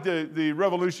the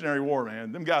Revolutionary War,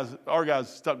 man. Our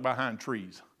guys stuck behind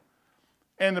trees.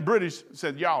 And the British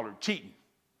said, y'all are cheating.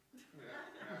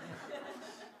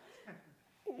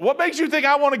 What makes you think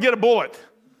I want to get a bullet?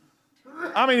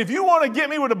 I mean, if you want to get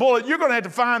me with a bullet, you're going to have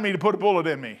to find me to put a bullet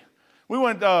in me. We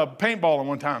went paintballing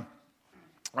one time.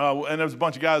 And there was a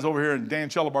bunch of guys over here in Dan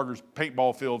Schellenberger's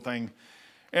paintball field thing.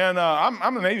 And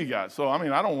I'm a Navy guy, so, I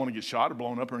mean, I don't want to get shot or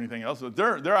blown up or anything else. So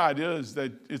their idea is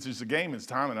that it's just a game, it's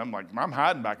time. And I'm like, I'm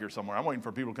hiding back here somewhere. I'm waiting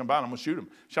for people to come by, and I'm going to shoot them.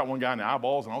 Shot one guy in the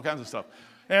eyeballs and all kinds of stuff.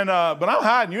 And but I'm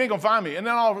hiding. You ain't going to find me. And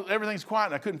then everything's quiet,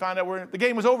 and I couldn't find out where. The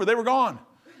game was over. They were gone.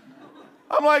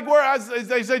 I'm like,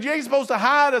 they said, you ain't supposed to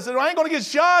hide. I said, well, I ain't going to get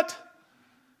shot.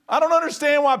 I don't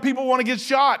understand why people want to get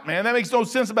shot, man. That makes no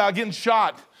sense about getting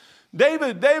shot.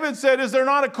 David said, is there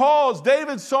not a cause?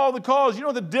 David saw the cause. You know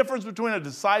what the difference between a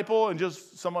disciple and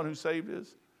just someone who's saved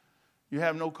is? You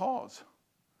have no cause.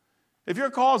 If your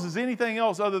cause is anything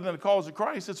else other than the cause of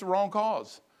Christ, it's the wrong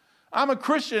cause. I'm a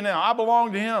Christian now. I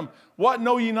belong to him. What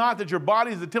know ye not that your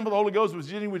body is the temple of the Holy Ghost, which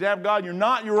you would have God? You're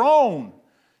not your own.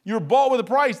 You're bought with a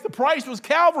price. The price was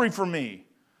Calvary for me.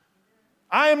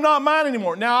 I am not mine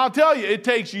anymore. Now, I'll tell you, it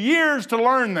takes years to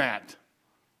learn that.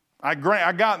 I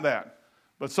got that.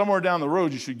 But somewhere down the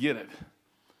road, you should get it.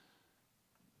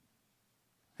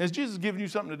 Has Jesus given you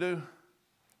something to do?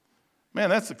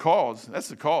 Man, that's the cause. That's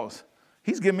the cause.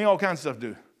 He's giving me all kinds of stuff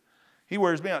to do. He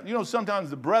wears me out. You know, sometimes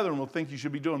the brethren will think you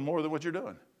should be doing more than what you're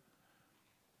doing.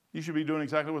 You should be doing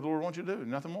exactly what the Lord wants you to do,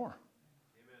 nothing more.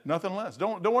 Amen. Nothing less.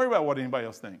 Don't worry about what anybody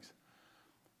else thinks.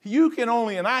 You can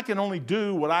only, and I can only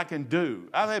do what I can do.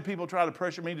 I've had people try to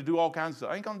pressure me to do all kinds of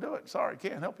stuff. I ain't going to do it. Sorry,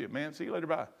 can't help you, man. See you later,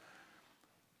 bye.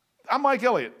 I'm Mike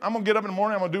Elliott. I'm going to get up in the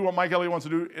morning. I'm going to do what Mike Elliott wants to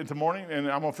do in the morning, and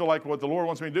I'm going to feel like what the Lord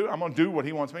wants me to do. I'm going to do what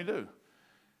he wants me to do.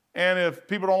 And if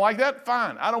people don't like that,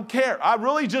 fine. I don't care. I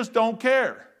really just don't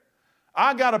care.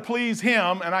 I got to please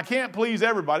him, and I can't please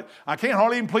everybody. I can't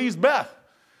hardly even please Beth.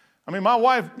 I mean, my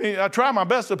wife, I try my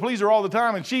best to please her all the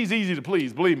time, and she's easy to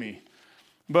please, believe me.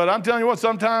 But I'm telling you what,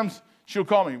 sometimes she'll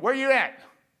call me, where you at?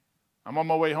 I'm on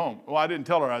my way home. Well, I didn't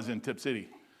tell her I was in Tip City.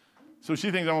 So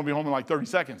she thinks I'm going to be home in like 30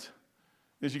 seconds.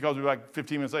 Then she calls me back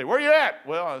 15 minutes later, where you at?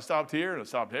 Well, I stopped here, and I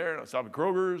stopped there, and I stopped at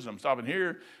Kroger's, and I'm stopping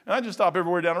here, and I just stop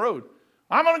everywhere down the road.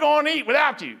 I'm going to go and eat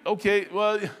without you. Okay,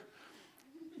 well,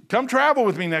 come travel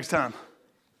with me next time.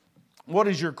 What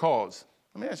is your cause?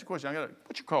 Let me ask you a question.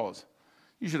 What's your cause?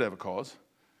 You should have a cause.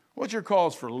 What's your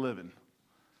cause for living?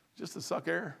 Just to suck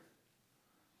air?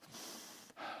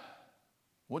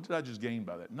 What did I just gain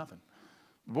by that? Nothing.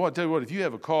 Boy, I tell you what, if you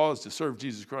have a cause to serve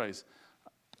Jesus Christ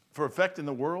for affecting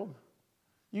the world,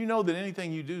 you know that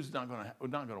anything you do is not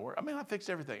going to work. I mean, I fixed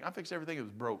everything. I fixed everything that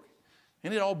was broke.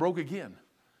 And it all broke again.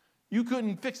 You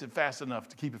couldn't fix it fast enough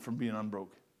to keep it from being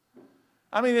unbroke.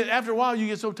 I mean, after a while, you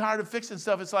get so tired of fixing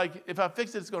stuff. It's like, if I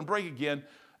fix it, it's going to break again.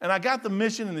 And I got the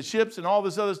mission and the ships and all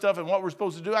this other stuff and what we're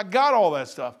supposed to do. I got all that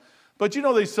stuff. But you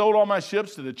know, they sold all my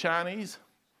ships to the Chinese.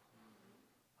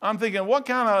 I'm thinking, what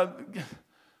kind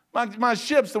of, my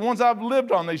ships, the ones I've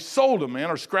lived on, they sold them,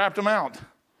 man, or scrapped them out.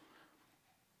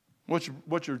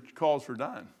 What's your cause for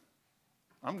dying?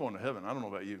 I'm going to heaven. I don't know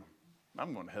about you.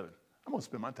 I'm going to heaven. I'm going to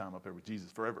spend my time up there with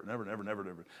Jesus forever, never.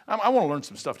 I want to learn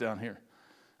some stuff down here.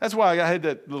 That's why I had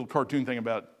that little cartoon thing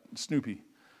about Snoopy,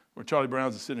 where Charlie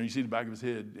Brown's sitting there, you see the back of his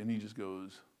head, and he just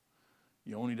goes,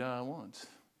 you only die once.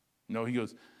 No, he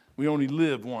goes, we only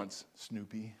live once,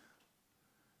 Snoopy.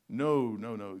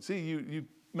 No. See, you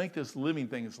make this living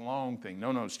thing, this long thing.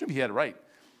 No, Snoopy had it right.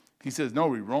 He says, no,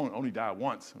 we only die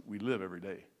once. We live every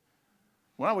day.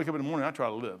 When I wake up in the morning, I try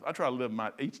to live. I try to live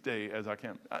each day as I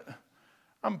can.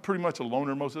 I'm pretty much a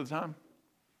loner most of the time.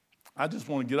 I just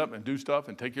want to get up and do stuff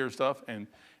and take care of stuff. And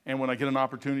when I get an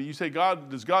opportunity, you say,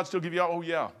 does God still give you out? Oh,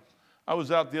 yeah. I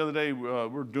was out the other day.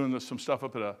 We're doing some stuff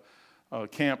up at a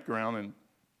campground, and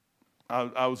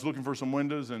I was looking for some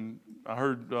windows, and I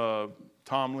heard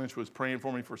Tom Lynch was praying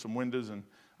for me for some windows, and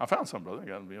I found some, brother. I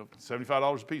got them,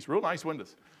 $75 a piece. Real nice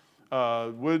windows.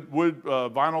 Wood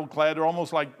vinyl clad. They're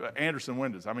almost like Anderson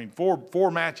windows. I mean,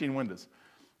 four matching windows.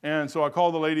 And so I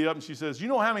called the lady up, and she says, you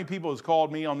know how many people has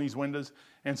called me on these windows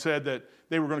and said that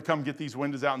they were going to come get these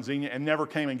windows out in Xenia and never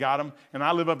came and got them? And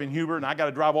I live up in Huber, and I got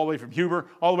to drive all the way from Huber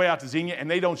all the way out to Xenia,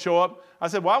 and they don't show up. I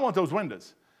said, well, I want those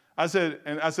windows. I said,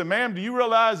 ma'am, do you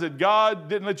realize that God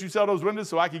didn't let you sell those windows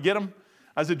so I could get them?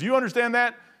 I said, do you understand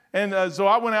that? And so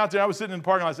I went out there. I was sitting in the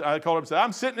parking lot. I called her up and said,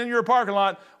 I'm sitting in your parking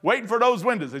lot waiting for those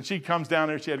windows. And she comes down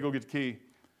there. She had to go get the key.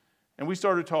 And we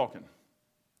started talking.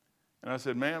 And I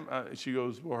said, ma'am, she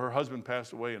goes, well, her husband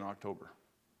passed away in October.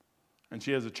 And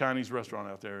she has a Chinese restaurant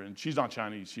out there. And she's not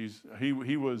Chinese. He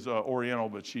was Oriental,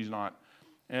 but she's not.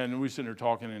 And we were sitting there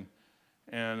talking,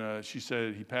 and she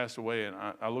said he passed away. And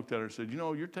I looked at her and said, you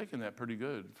know, you're taking that pretty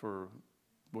good for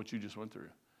what you just went through.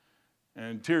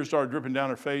 And tears started dripping down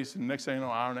her face. And the next thing you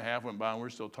know, an hour and a half went by, and we're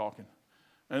still talking.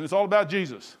 And it's all about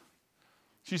Jesus.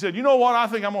 She said, you know what? I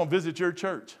think I'm going to visit your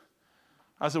church.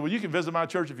 I said, well, you can visit my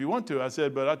church if you want to. I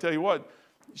said, but I tell you what.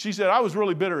 She said, I was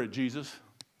really bitter at Jesus.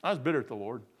 I was bitter at the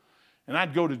Lord. And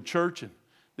I'd go to church, and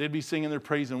they'd be singing their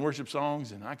praise and worship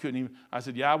songs, and I couldn't even. I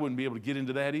said, yeah, I wouldn't be able to get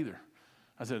into that either.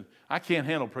 I said, I can't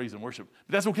handle praise and worship.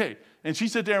 But that's okay. And she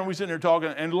sat there, and we sitting there talking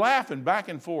and laughing back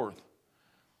and forth.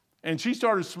 And she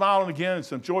started smiling again, and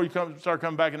some joy started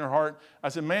coming back in her heart. I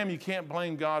said, ma'am, you can't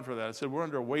blame God for that. I said, we're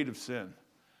under a weight of sin.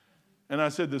 And I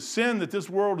said, the sin that this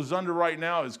world is under right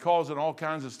now is causing all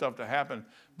kinds of stuff to happen.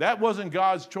 That wasn't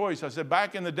God's choice. I said,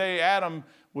 back in the day, Adam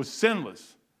was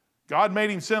sinless. God made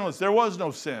him sinless. There was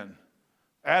no sin.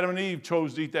 Adam and Eve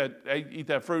chose to eat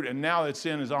that fruit, and now that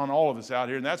sin is on all of us out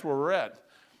here, and that's where we're at.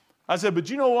 I said, but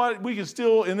you know what? We can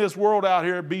still, in this world out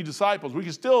here, be disciples. We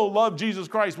can still love Jesus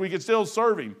Christ. We can still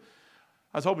serve him.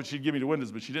 I was hoping she'd give me the windows,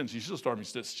 but she didn't. She still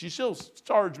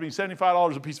charged me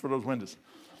 $75 a piece for those windows.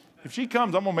 If she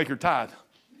comes, I'm going to make her tithe.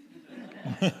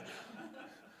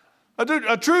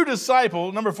 A true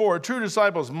disciple, number 4, a true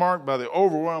disciple is marked by the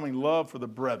overwhelming love for the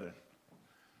brethren.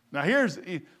 Now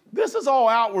this is all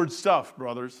outward stuff,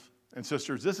 brothers and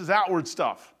sisters. This is outward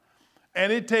stuff.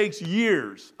 And it takes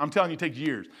years. I'm telling you, it takes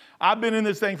years. I've been in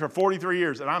this thing for 43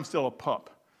 years, and I'm still a pup.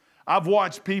 I've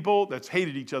watched people that's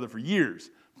hated each other for years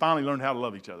finally learn how to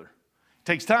love each other. It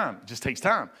takes time. It just takes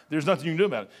time. There's nothing you can do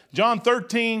about it. John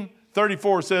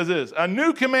 13:34 says this, a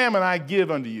new commandment I give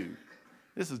unto you.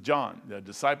 This is John, the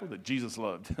disciple that Jesus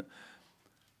loved.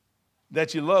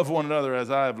 That you love one another as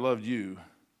I have loved you,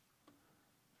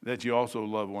 that you also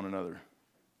love one another.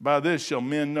 By this shall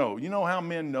men know. You know how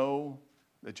men know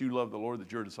that you love the Lord,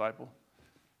 that you're a disciple?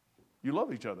 You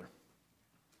love each other.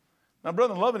 Now,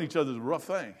 brother, loving each other is a rough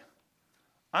thing.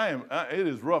 It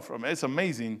is rough. I mean, it's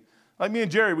amazing. Like me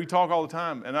and Jerry, we talk all the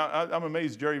time, and I'm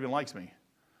amazed Jerry even likes me.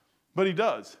 But he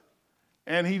does.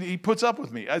 And he puts up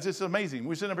with me. It's just amazing.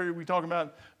 We're sitting up here, we're talking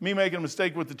about me making a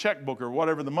mistake with the checkbook or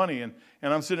whatever, the money, and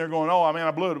I'm sitting there going, oh, man,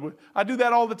 I blew it. I do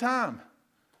that all the time.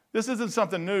 This isn't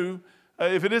something new.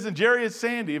 If it isn't Jerry, it's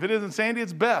Sandy. If it isn't Sandy,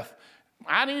 it's Beth.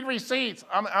 I need receipts.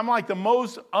 I'm like the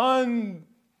most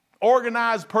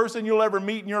unorganized person you'll ever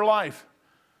meet in your life.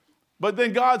 But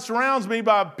then God surrounds me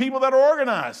by people that are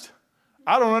organized.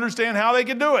 I don't understand how they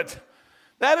can do it.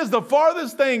 That is the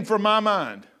farthest thing from my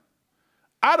mind.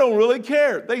 I don't really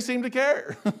care. They seem to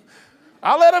care.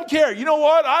 I let them care. You know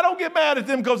what? I don't get mad at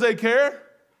them because they care.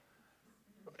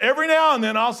 Every now and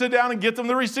then I'll sit down and get them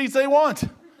the receipts they want.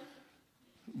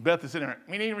 Beth is sitting there,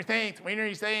 we need receipts, we need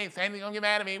receipts, Sandy's going to get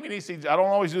mad at me, we need receipts. I don't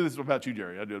always do this about you,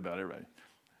 Jerry. I do it about everybody.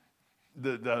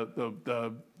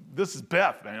 This is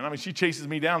Beth, man. I mean, she chases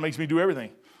me down, makes me do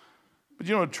everything. But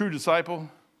you know, a true disciple,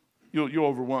 you'll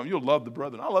overwhelm, you'll love the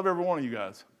brethren. I love every one of you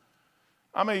guys.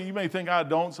 I mean, you may think I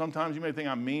don't. Sometimes you may think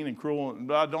I'm mean and cruel,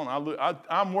 but I don't.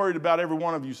 I'm worried about every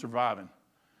one of you surviving.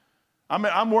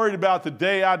 I'm worried about the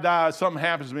day I die, something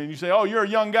happens to me, and you say, oh, you're a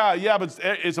young guy. Yeah, but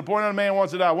it's appointed a man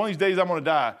wants to die. One of these days I'm going to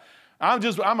die.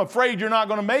 I'm afraid you're not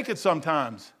going to make it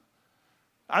sometimes.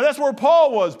 And that's where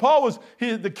Paul was.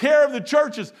 The care of the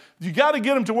churches. You got to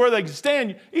get them to where they can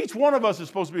stand. Each one of us is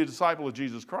supposed to be a disciple of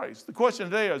Jesus Christ. The question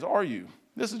today is, are you?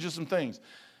 This is just some things.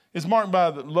 It's marked by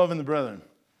loving the brethren.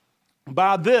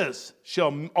 By this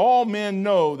shall all men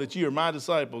know that you are my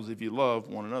disciples if you love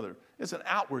one another. It's an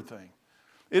outward thing.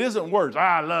 It isn't words.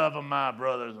 I love my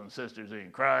brothers and sisters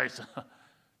in Christ.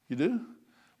 You do?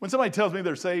 When somebody tells me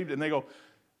they're saved and they go,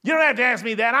 you don't have to ask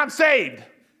me that. I'm saved.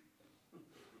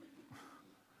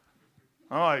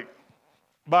 I'm like,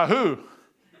 by who?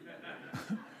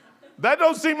 That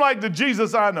don't seem like the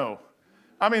Jesus I know.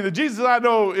 I mean, the Jesus I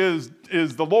know is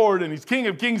the Lord, and he's King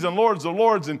of kings and Lords of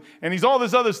lords, and he's all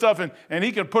this other stuff, and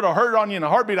he can put a hurt on you in a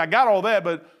heartbeat. I got all that,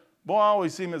 but boy, I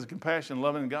always see him as a compassionate,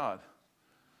 loving God.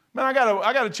 Man, I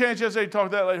got a chance yesterday to talk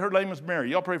to that lady. Her name was Mary.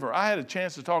 Y'all pray for her. I had a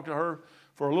chance to talk to her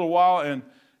for a little while,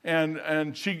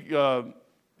 and she, I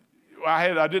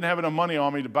didn't have enough money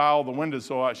on me to buy all the windows,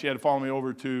 so she had to follow me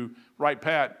over to Wright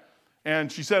Pat,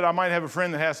 and she said I might have a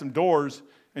friend that has some doors,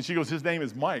 and she goes, his name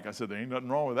is Mike. I said, there ain't nothing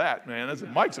wrong with that, man. I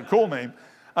said, Mike's a cool name.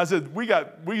 I said, we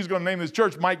was going to name this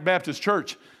church Mike Baptist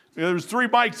Church. There was 3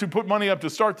 Mikes who put money up to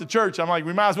start the church. I'm like,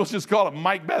 we might as well just call it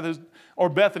Mike Baptist or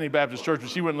Bethany Baptist Church, but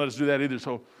she wouldn't let us do that either,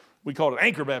 so we called it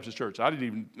Anchor Baptist Church. I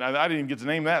didn't even get to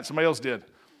name that. Somebody else did.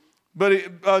 But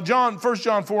 1 John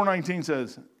 4:19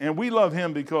 says, and we love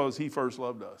him because he first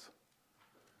loved us.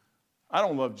 I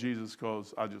don't love Jesus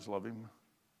because I just love him.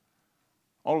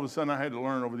 All of a sudden, I had to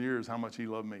learn over the years how much he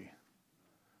loved me.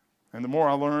 And the more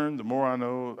I learn, the more I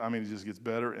know. I mean, it just gets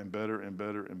better and better and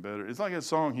better and better. It's like that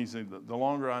song he said, the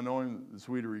longer I know him, the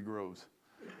sweeter he grows.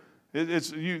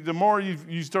 The more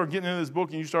you start getting into this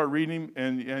book and you start reading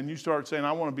him and you start saying,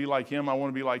 I want to be like him, I want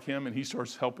to be like him, and he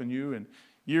starts helping you, and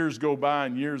years go by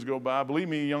and years go by. Believe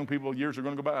me, young people, years are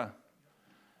going to go by.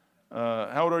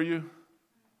 How old are you?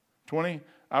 20?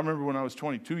 I remember when I was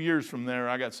 20. 2 years from there,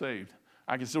 I got saved.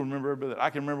 I can still remember every bit of that. I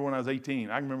can remember when I was 18.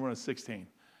 I can remember when I was 16.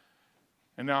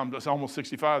 And now I'm just almost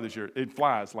 65 this year. It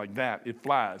flies like that. It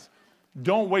flies.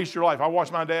 Don't waste your life. I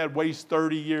watched my dad waste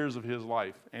 30 years of his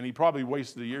life, and he probably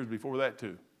wasted the years before that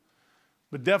too.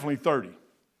 But definitely 30.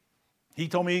 He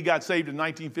told me he got saved in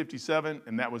 1957,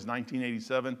 and that was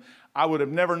 1987. I would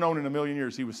have never known in a million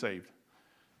years he was saved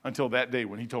until that day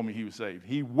when he told me he was saved.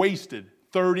 He wasted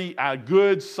a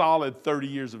good solid 30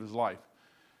 years of his life.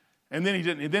 And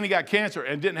then he got cancer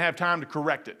and didn't have time to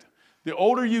correct it. The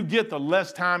older you get, the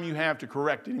less time you have to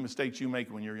correct any mistakes you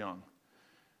make when you're young.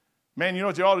 Man, you know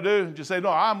what you ought to do? Just say,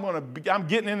 no, I'm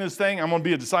getting in this thing. I'm going to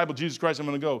be a disciple of Jesus Christ. I'm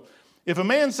going to go. If a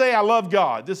man say, I love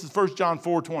God, this is 1 John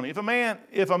 4:20.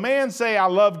 If a man say, I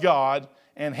love God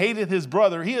and hateth his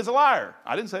brother, he is a liar.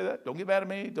 I didn't say that. Don't get mad at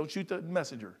me. Don't shoot the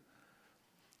messenger.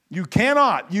 You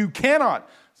cannot.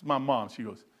 It's my mom. She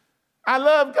goes, I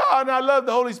love God and I love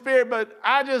the Holy Spirit, but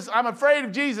I'm afraid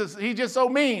of Jesus. He's just so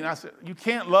mean. I said, you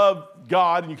can't love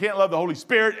God and you can't love the Holy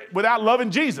Spirit without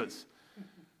loving Jesus.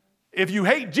 If you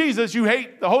hate Jesus, you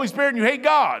hate the Holy Spirit and you hate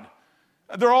God.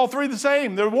 They're all three the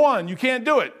same. They're one. You can't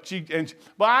do it.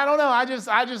 But I don't know. I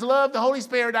just love the Holy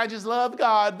Spirit. I just love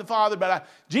God the Father, but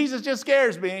Jesus just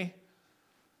scares me.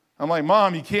 I'm like,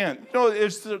 Mom, you can't. You know,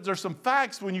 there's some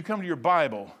facts when you come to your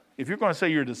Bible. If you're going to say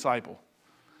you're a disciple,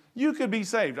 you could be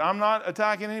saved. I'm not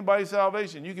attacking anybody's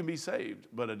salvation. You can be saved.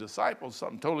 But a disciple is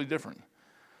something totally different.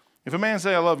 If a man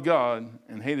say, I love God,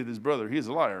 and hated his brother, he is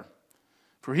a liar.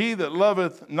 For he that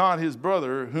loveth not his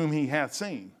brother whom he hath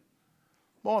seen.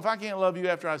 Well, if I can't love you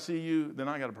after I see you, then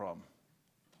I got a problem.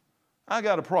 I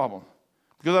got a problem.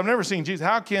 Because I've never seen Jesus.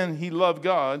 How can he love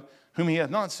God whom he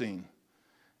hath not seen?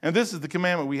 And this is the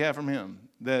commandment we have from him,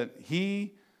 that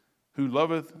he who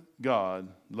loveth God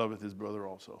loveth his brother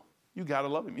also. You got to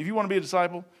love him. If you want to be a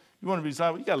disciple, you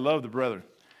got to love the brother.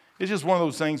 It's just one of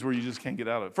those things where you just can't get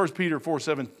out of it. 1 Peter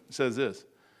 4:7 says this.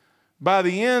 But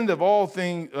the end of all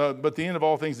things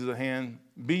is at hand.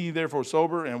 Be ye therefore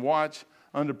sober and watch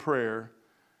unto prayer.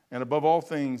 And above all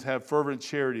things have fervent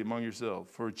charity among yourselves.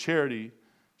 For charity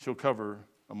shall cover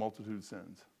a multitude of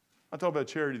sins. I talked about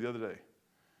charity the other day.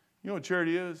 You know what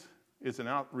charity is? It's an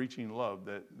outreaching love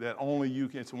that only you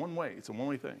can. It's one way. It's a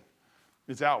one-way thing.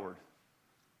 It's outward.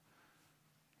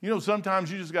 You know,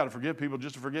 sometimes you just got to forgive people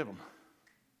just to forgive them.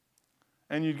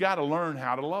 And you got to learn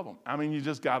how to love them. I mean, you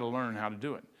just got to learn how to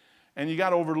do it. And you got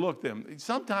to overlook them.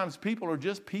 Sometimes people are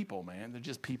just people, man. They're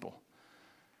just people.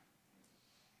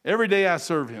 Every day I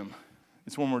serve him.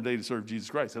 It's one more day to serve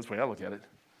Jesus Christ. That's the way I look at it.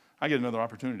 I get another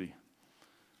opportunity.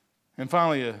 And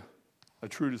finally, a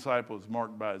true disciple is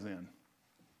marked by his end.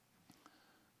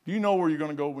 Do you know where you're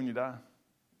going to go when you die?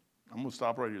 I'm going to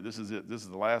stop right here. This is it. This is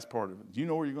the last part of it. Do you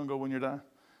know where you're going to go when you die?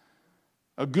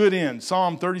 A good end.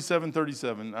 Psalm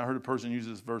 37:37. I heard a person use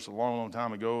this verse a long, long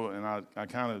time ago, and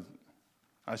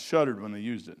I shuddered when they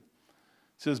used it. It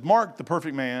says, mark the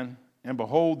perfect man, and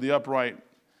behold the upright,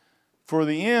 for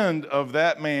the end of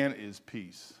that man is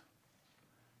peace.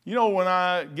 You know, when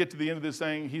I get to the end of this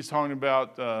thing, he's talking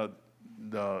about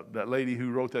that lady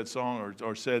who wrote that song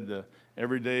or said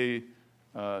every day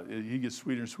he gets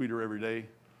sweeter and sweeter every day.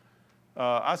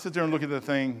 I sit there and look at that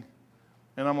thing,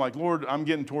 and I'm like, Lord, I'm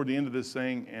getting toward the end of this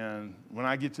thing, and when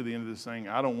I get to the end of this thing,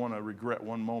 I don't want to regret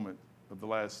one moment of the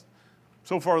last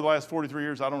 43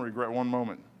 years, I don't regret one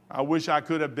moment. I wish I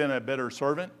could have been a better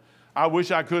servant. I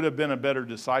wish I could have been a better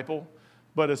disciple.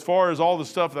 But as far as all the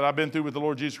stuff that I've been through with the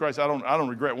Lord Jesus Christ, I don't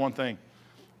regret one thing.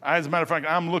 As a matter of fact,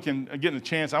 I'm getting a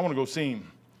chance. I want to go see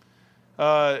him.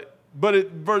 But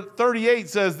verse 38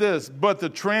 says this, but the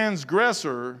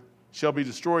transgressor shall be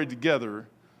destroyed together.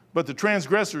 But the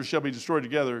transgressors shall be destroyed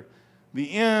together. The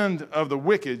end of the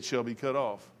wicked shall be cut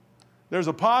off. There's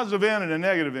a positive end and a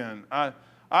negative end.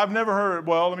 I've never heard,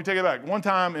 well, let me take it back. One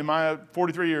time in my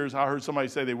 43 years, I heard somebody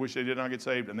say they wish they did not get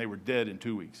saved, and they were dead in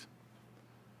 2 weeks.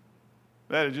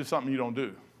 That is just something you don't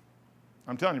do.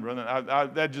 I'm telling you, brother,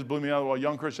 that just blew me out of the water.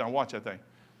 Young Christian, I watched that thing.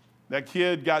 That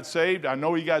kid got saved. I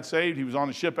know he got saved. He was on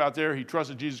the ship out there. He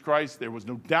trusted Jesus Christ. There was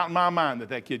no doubt in my mind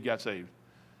that kid got saved.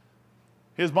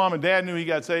 His mom and dad knew he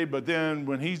got saved, but then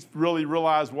when he really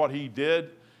realized what he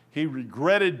did, he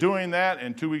regretted doing that,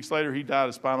 and 2 weeks later, he died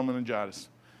of spinal meningitis.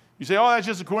 You say, oh, that's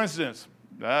just a coincidence.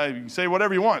 You can say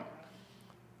whatever you want.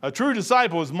 A true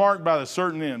disciple is marked by a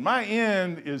certain end. My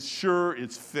end is sure,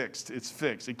 it's fixed. It's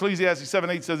fixed. Ecclesiastes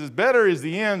 7:8 says, it's better is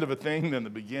the end of a thing than the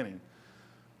beginning.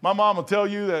 My mom will tell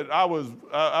you that I was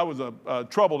a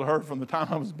trouble to her from the time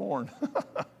I was born.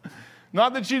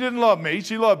 Not that she didn't love me.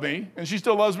 She loved me, and she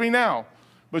still loves me now.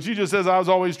 But she just says I was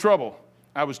always trouble.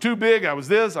 I was too big. I was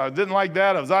this. I didn't like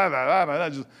that. I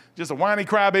was just a whiny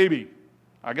crybaby.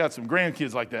 I got some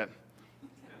grandkids like that.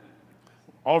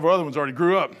 All of our other ones already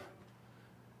grew up.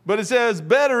 But it says,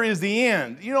 better is the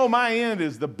end. You know, my end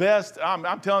is the best.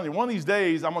 I'm telling you, one of these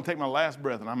days, I'm going to take my last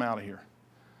breath, and I'm out of here.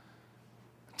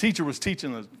 A teacher was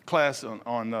teaching a class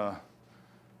on the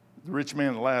rich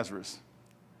man and Lazarus.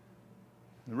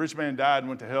 The rich man died and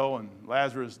went to hell, and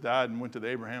Lazarus died and went to the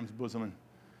Abraham's bosom. And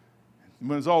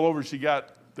when it was all over, she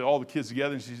got all the kids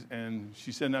together, and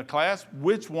she said, now, class,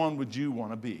 which one would you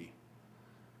want to be?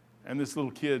 And this little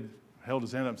kid held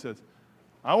his hand up and said,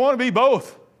 I want to be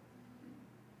both.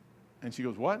 And she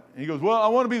goes, what? And he goes, well, I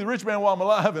want to be the rich man while I'm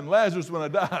alive and Lazarus when I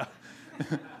die.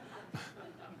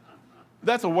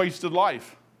 That's a wasted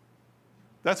life.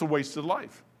 That's a wasted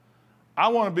life. I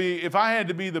want to be, if I had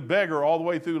to be the beggar all the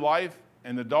way through life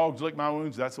and the dogs lick my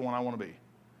wounds, that's the one I want to be.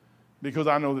 Because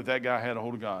I know that guy had a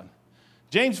hold of God.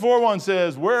 James 4:1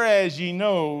 says, whereas ye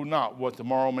know not what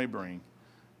tomorrow may bring.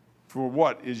 For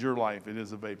what is your life? It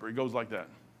is a vapor. It goes like that.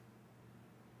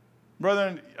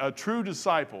 Brethren, a true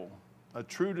disciple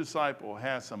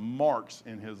has some marks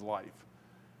in his life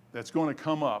that's going to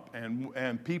come up,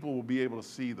 and people will be able to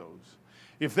see those.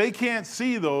 If they can't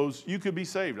see those, you could be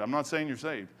saved. I'm not saying you're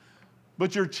saved,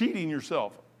 but you're cheating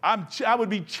yourself. I would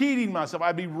be cheating myself.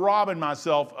 I'd be robbing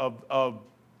myself of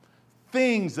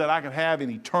things that I could have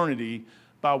in eternity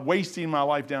by wasting my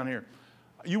life down here.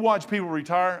 You watch people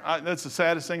retire. That's the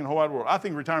saddest thing in the whole wide world. I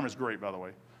think retirement's great, by the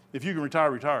way. If you can retire,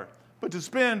 retire. But to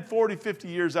spend 40, 50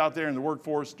 years out there in the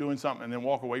workforce doing something and then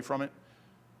walk away from it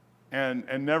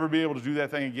and never be able to do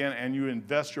that thing again, and you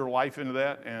invest your life into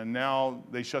that, and now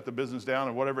they shut the business down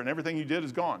or whatever, and everything you did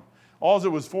is gone. All it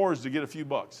was for is to get a few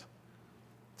bucks.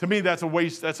 To me, that's a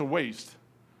waste. That's a waste.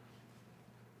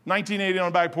 1980 on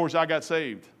the back porch, I got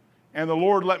saved. And the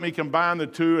Lord let me combine the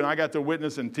two, and I got to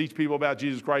witness and teach people about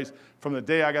Jesus Christ from the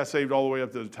day I got saved all the way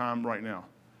up to the time right now.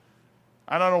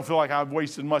 And I don't feel like I've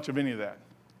wasted much of any of that.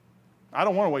 I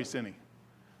don't want to waste any.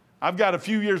 I've got a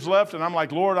few years left, and I'm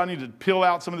like, Lord, I need to peel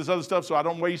out some of this other stuff so I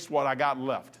don't waste what I got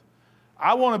left.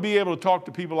 I want to be able to talk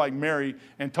to people like Mary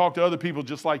and talk to other people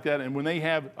just like that, and when they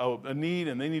have a need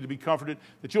and they need to be comforted,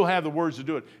 that you'll have the words to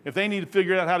do it. If they need to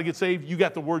figure out how to get saved, you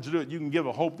got the words to do it. You can give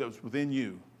a hope that's within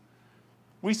you.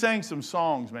 We sang some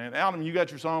songs, man. Adam, you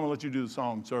got your song. I'll let you do the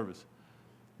song service.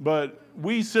 But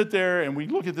we sit there and we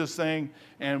look at this thing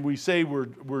and we say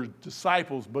we're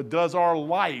disciples, but does our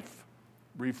life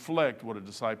reflect what a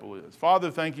disciple is? Father,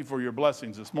 thank you for your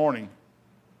blessings this morning.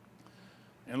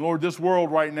 And Lord, this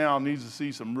world right now needs to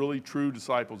see some really true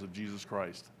disciples of Jesus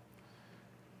Christ.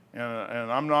 And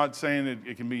I'm not saying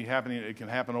it can be happening, it can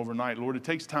happen overnight. Lord, it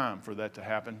takes time for that to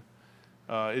happen.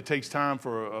 It takes time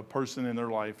for a person in their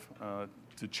life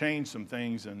to change some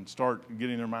things and start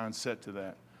getting their mind set to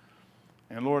that.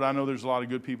 And Lord, I know there's a lot of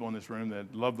good people in this room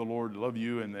that love the Lord, love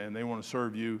you, and they want to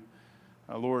serve you.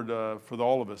 Lord, for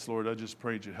all of us, Lord, I just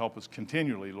pray that you help us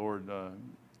continually, Lord,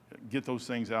 get those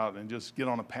things out and just get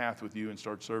on a path with you and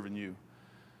start serving you.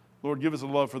 Lord, give us a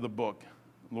love for the book.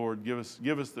 Lord, give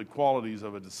us the qualities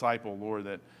of a disciple, Lord,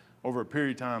 that over a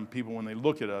period of time, people, when they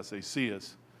look at us, they see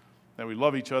us, that we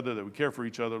love each other, that we care for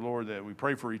each other, Lord, that we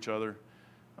pray for each other.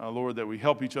 Lord, that we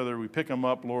help each other, we pick them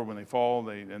up, Lord, when they fall,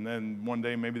 and then one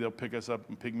day maybe they'll pick us up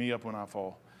and pick me up when I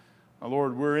fall.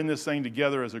 Lord, we're in this thing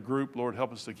together as a group. Lord,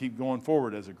 help us to keep going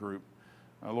forward as a group.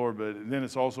 Lord, but then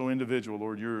it's also individual.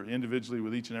 Lord, you're individually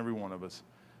with each and every one of us.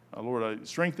 Lord,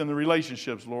 strengthen the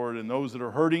relationships, Lord, and those that are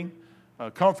hurting.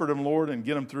 Comfort them, Lord, and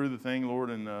get them through the thing,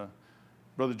 Lord. And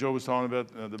Brother Joe was talking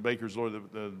about the Bakers, Lord,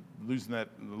 losing the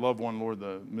loved one, Lord,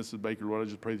 the Mrs. Baker, Lord. I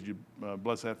just pray that you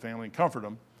bless that family and comfort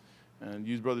them. And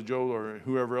use Brother Joe or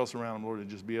whoever else around them, Lord, to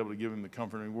just be able to give them the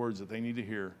comforting words that they need to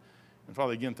hear. And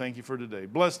Father, again, thank you for today.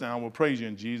 Bless now, and we'll praise you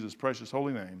in Jesus' precious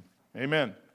holy name. Amen.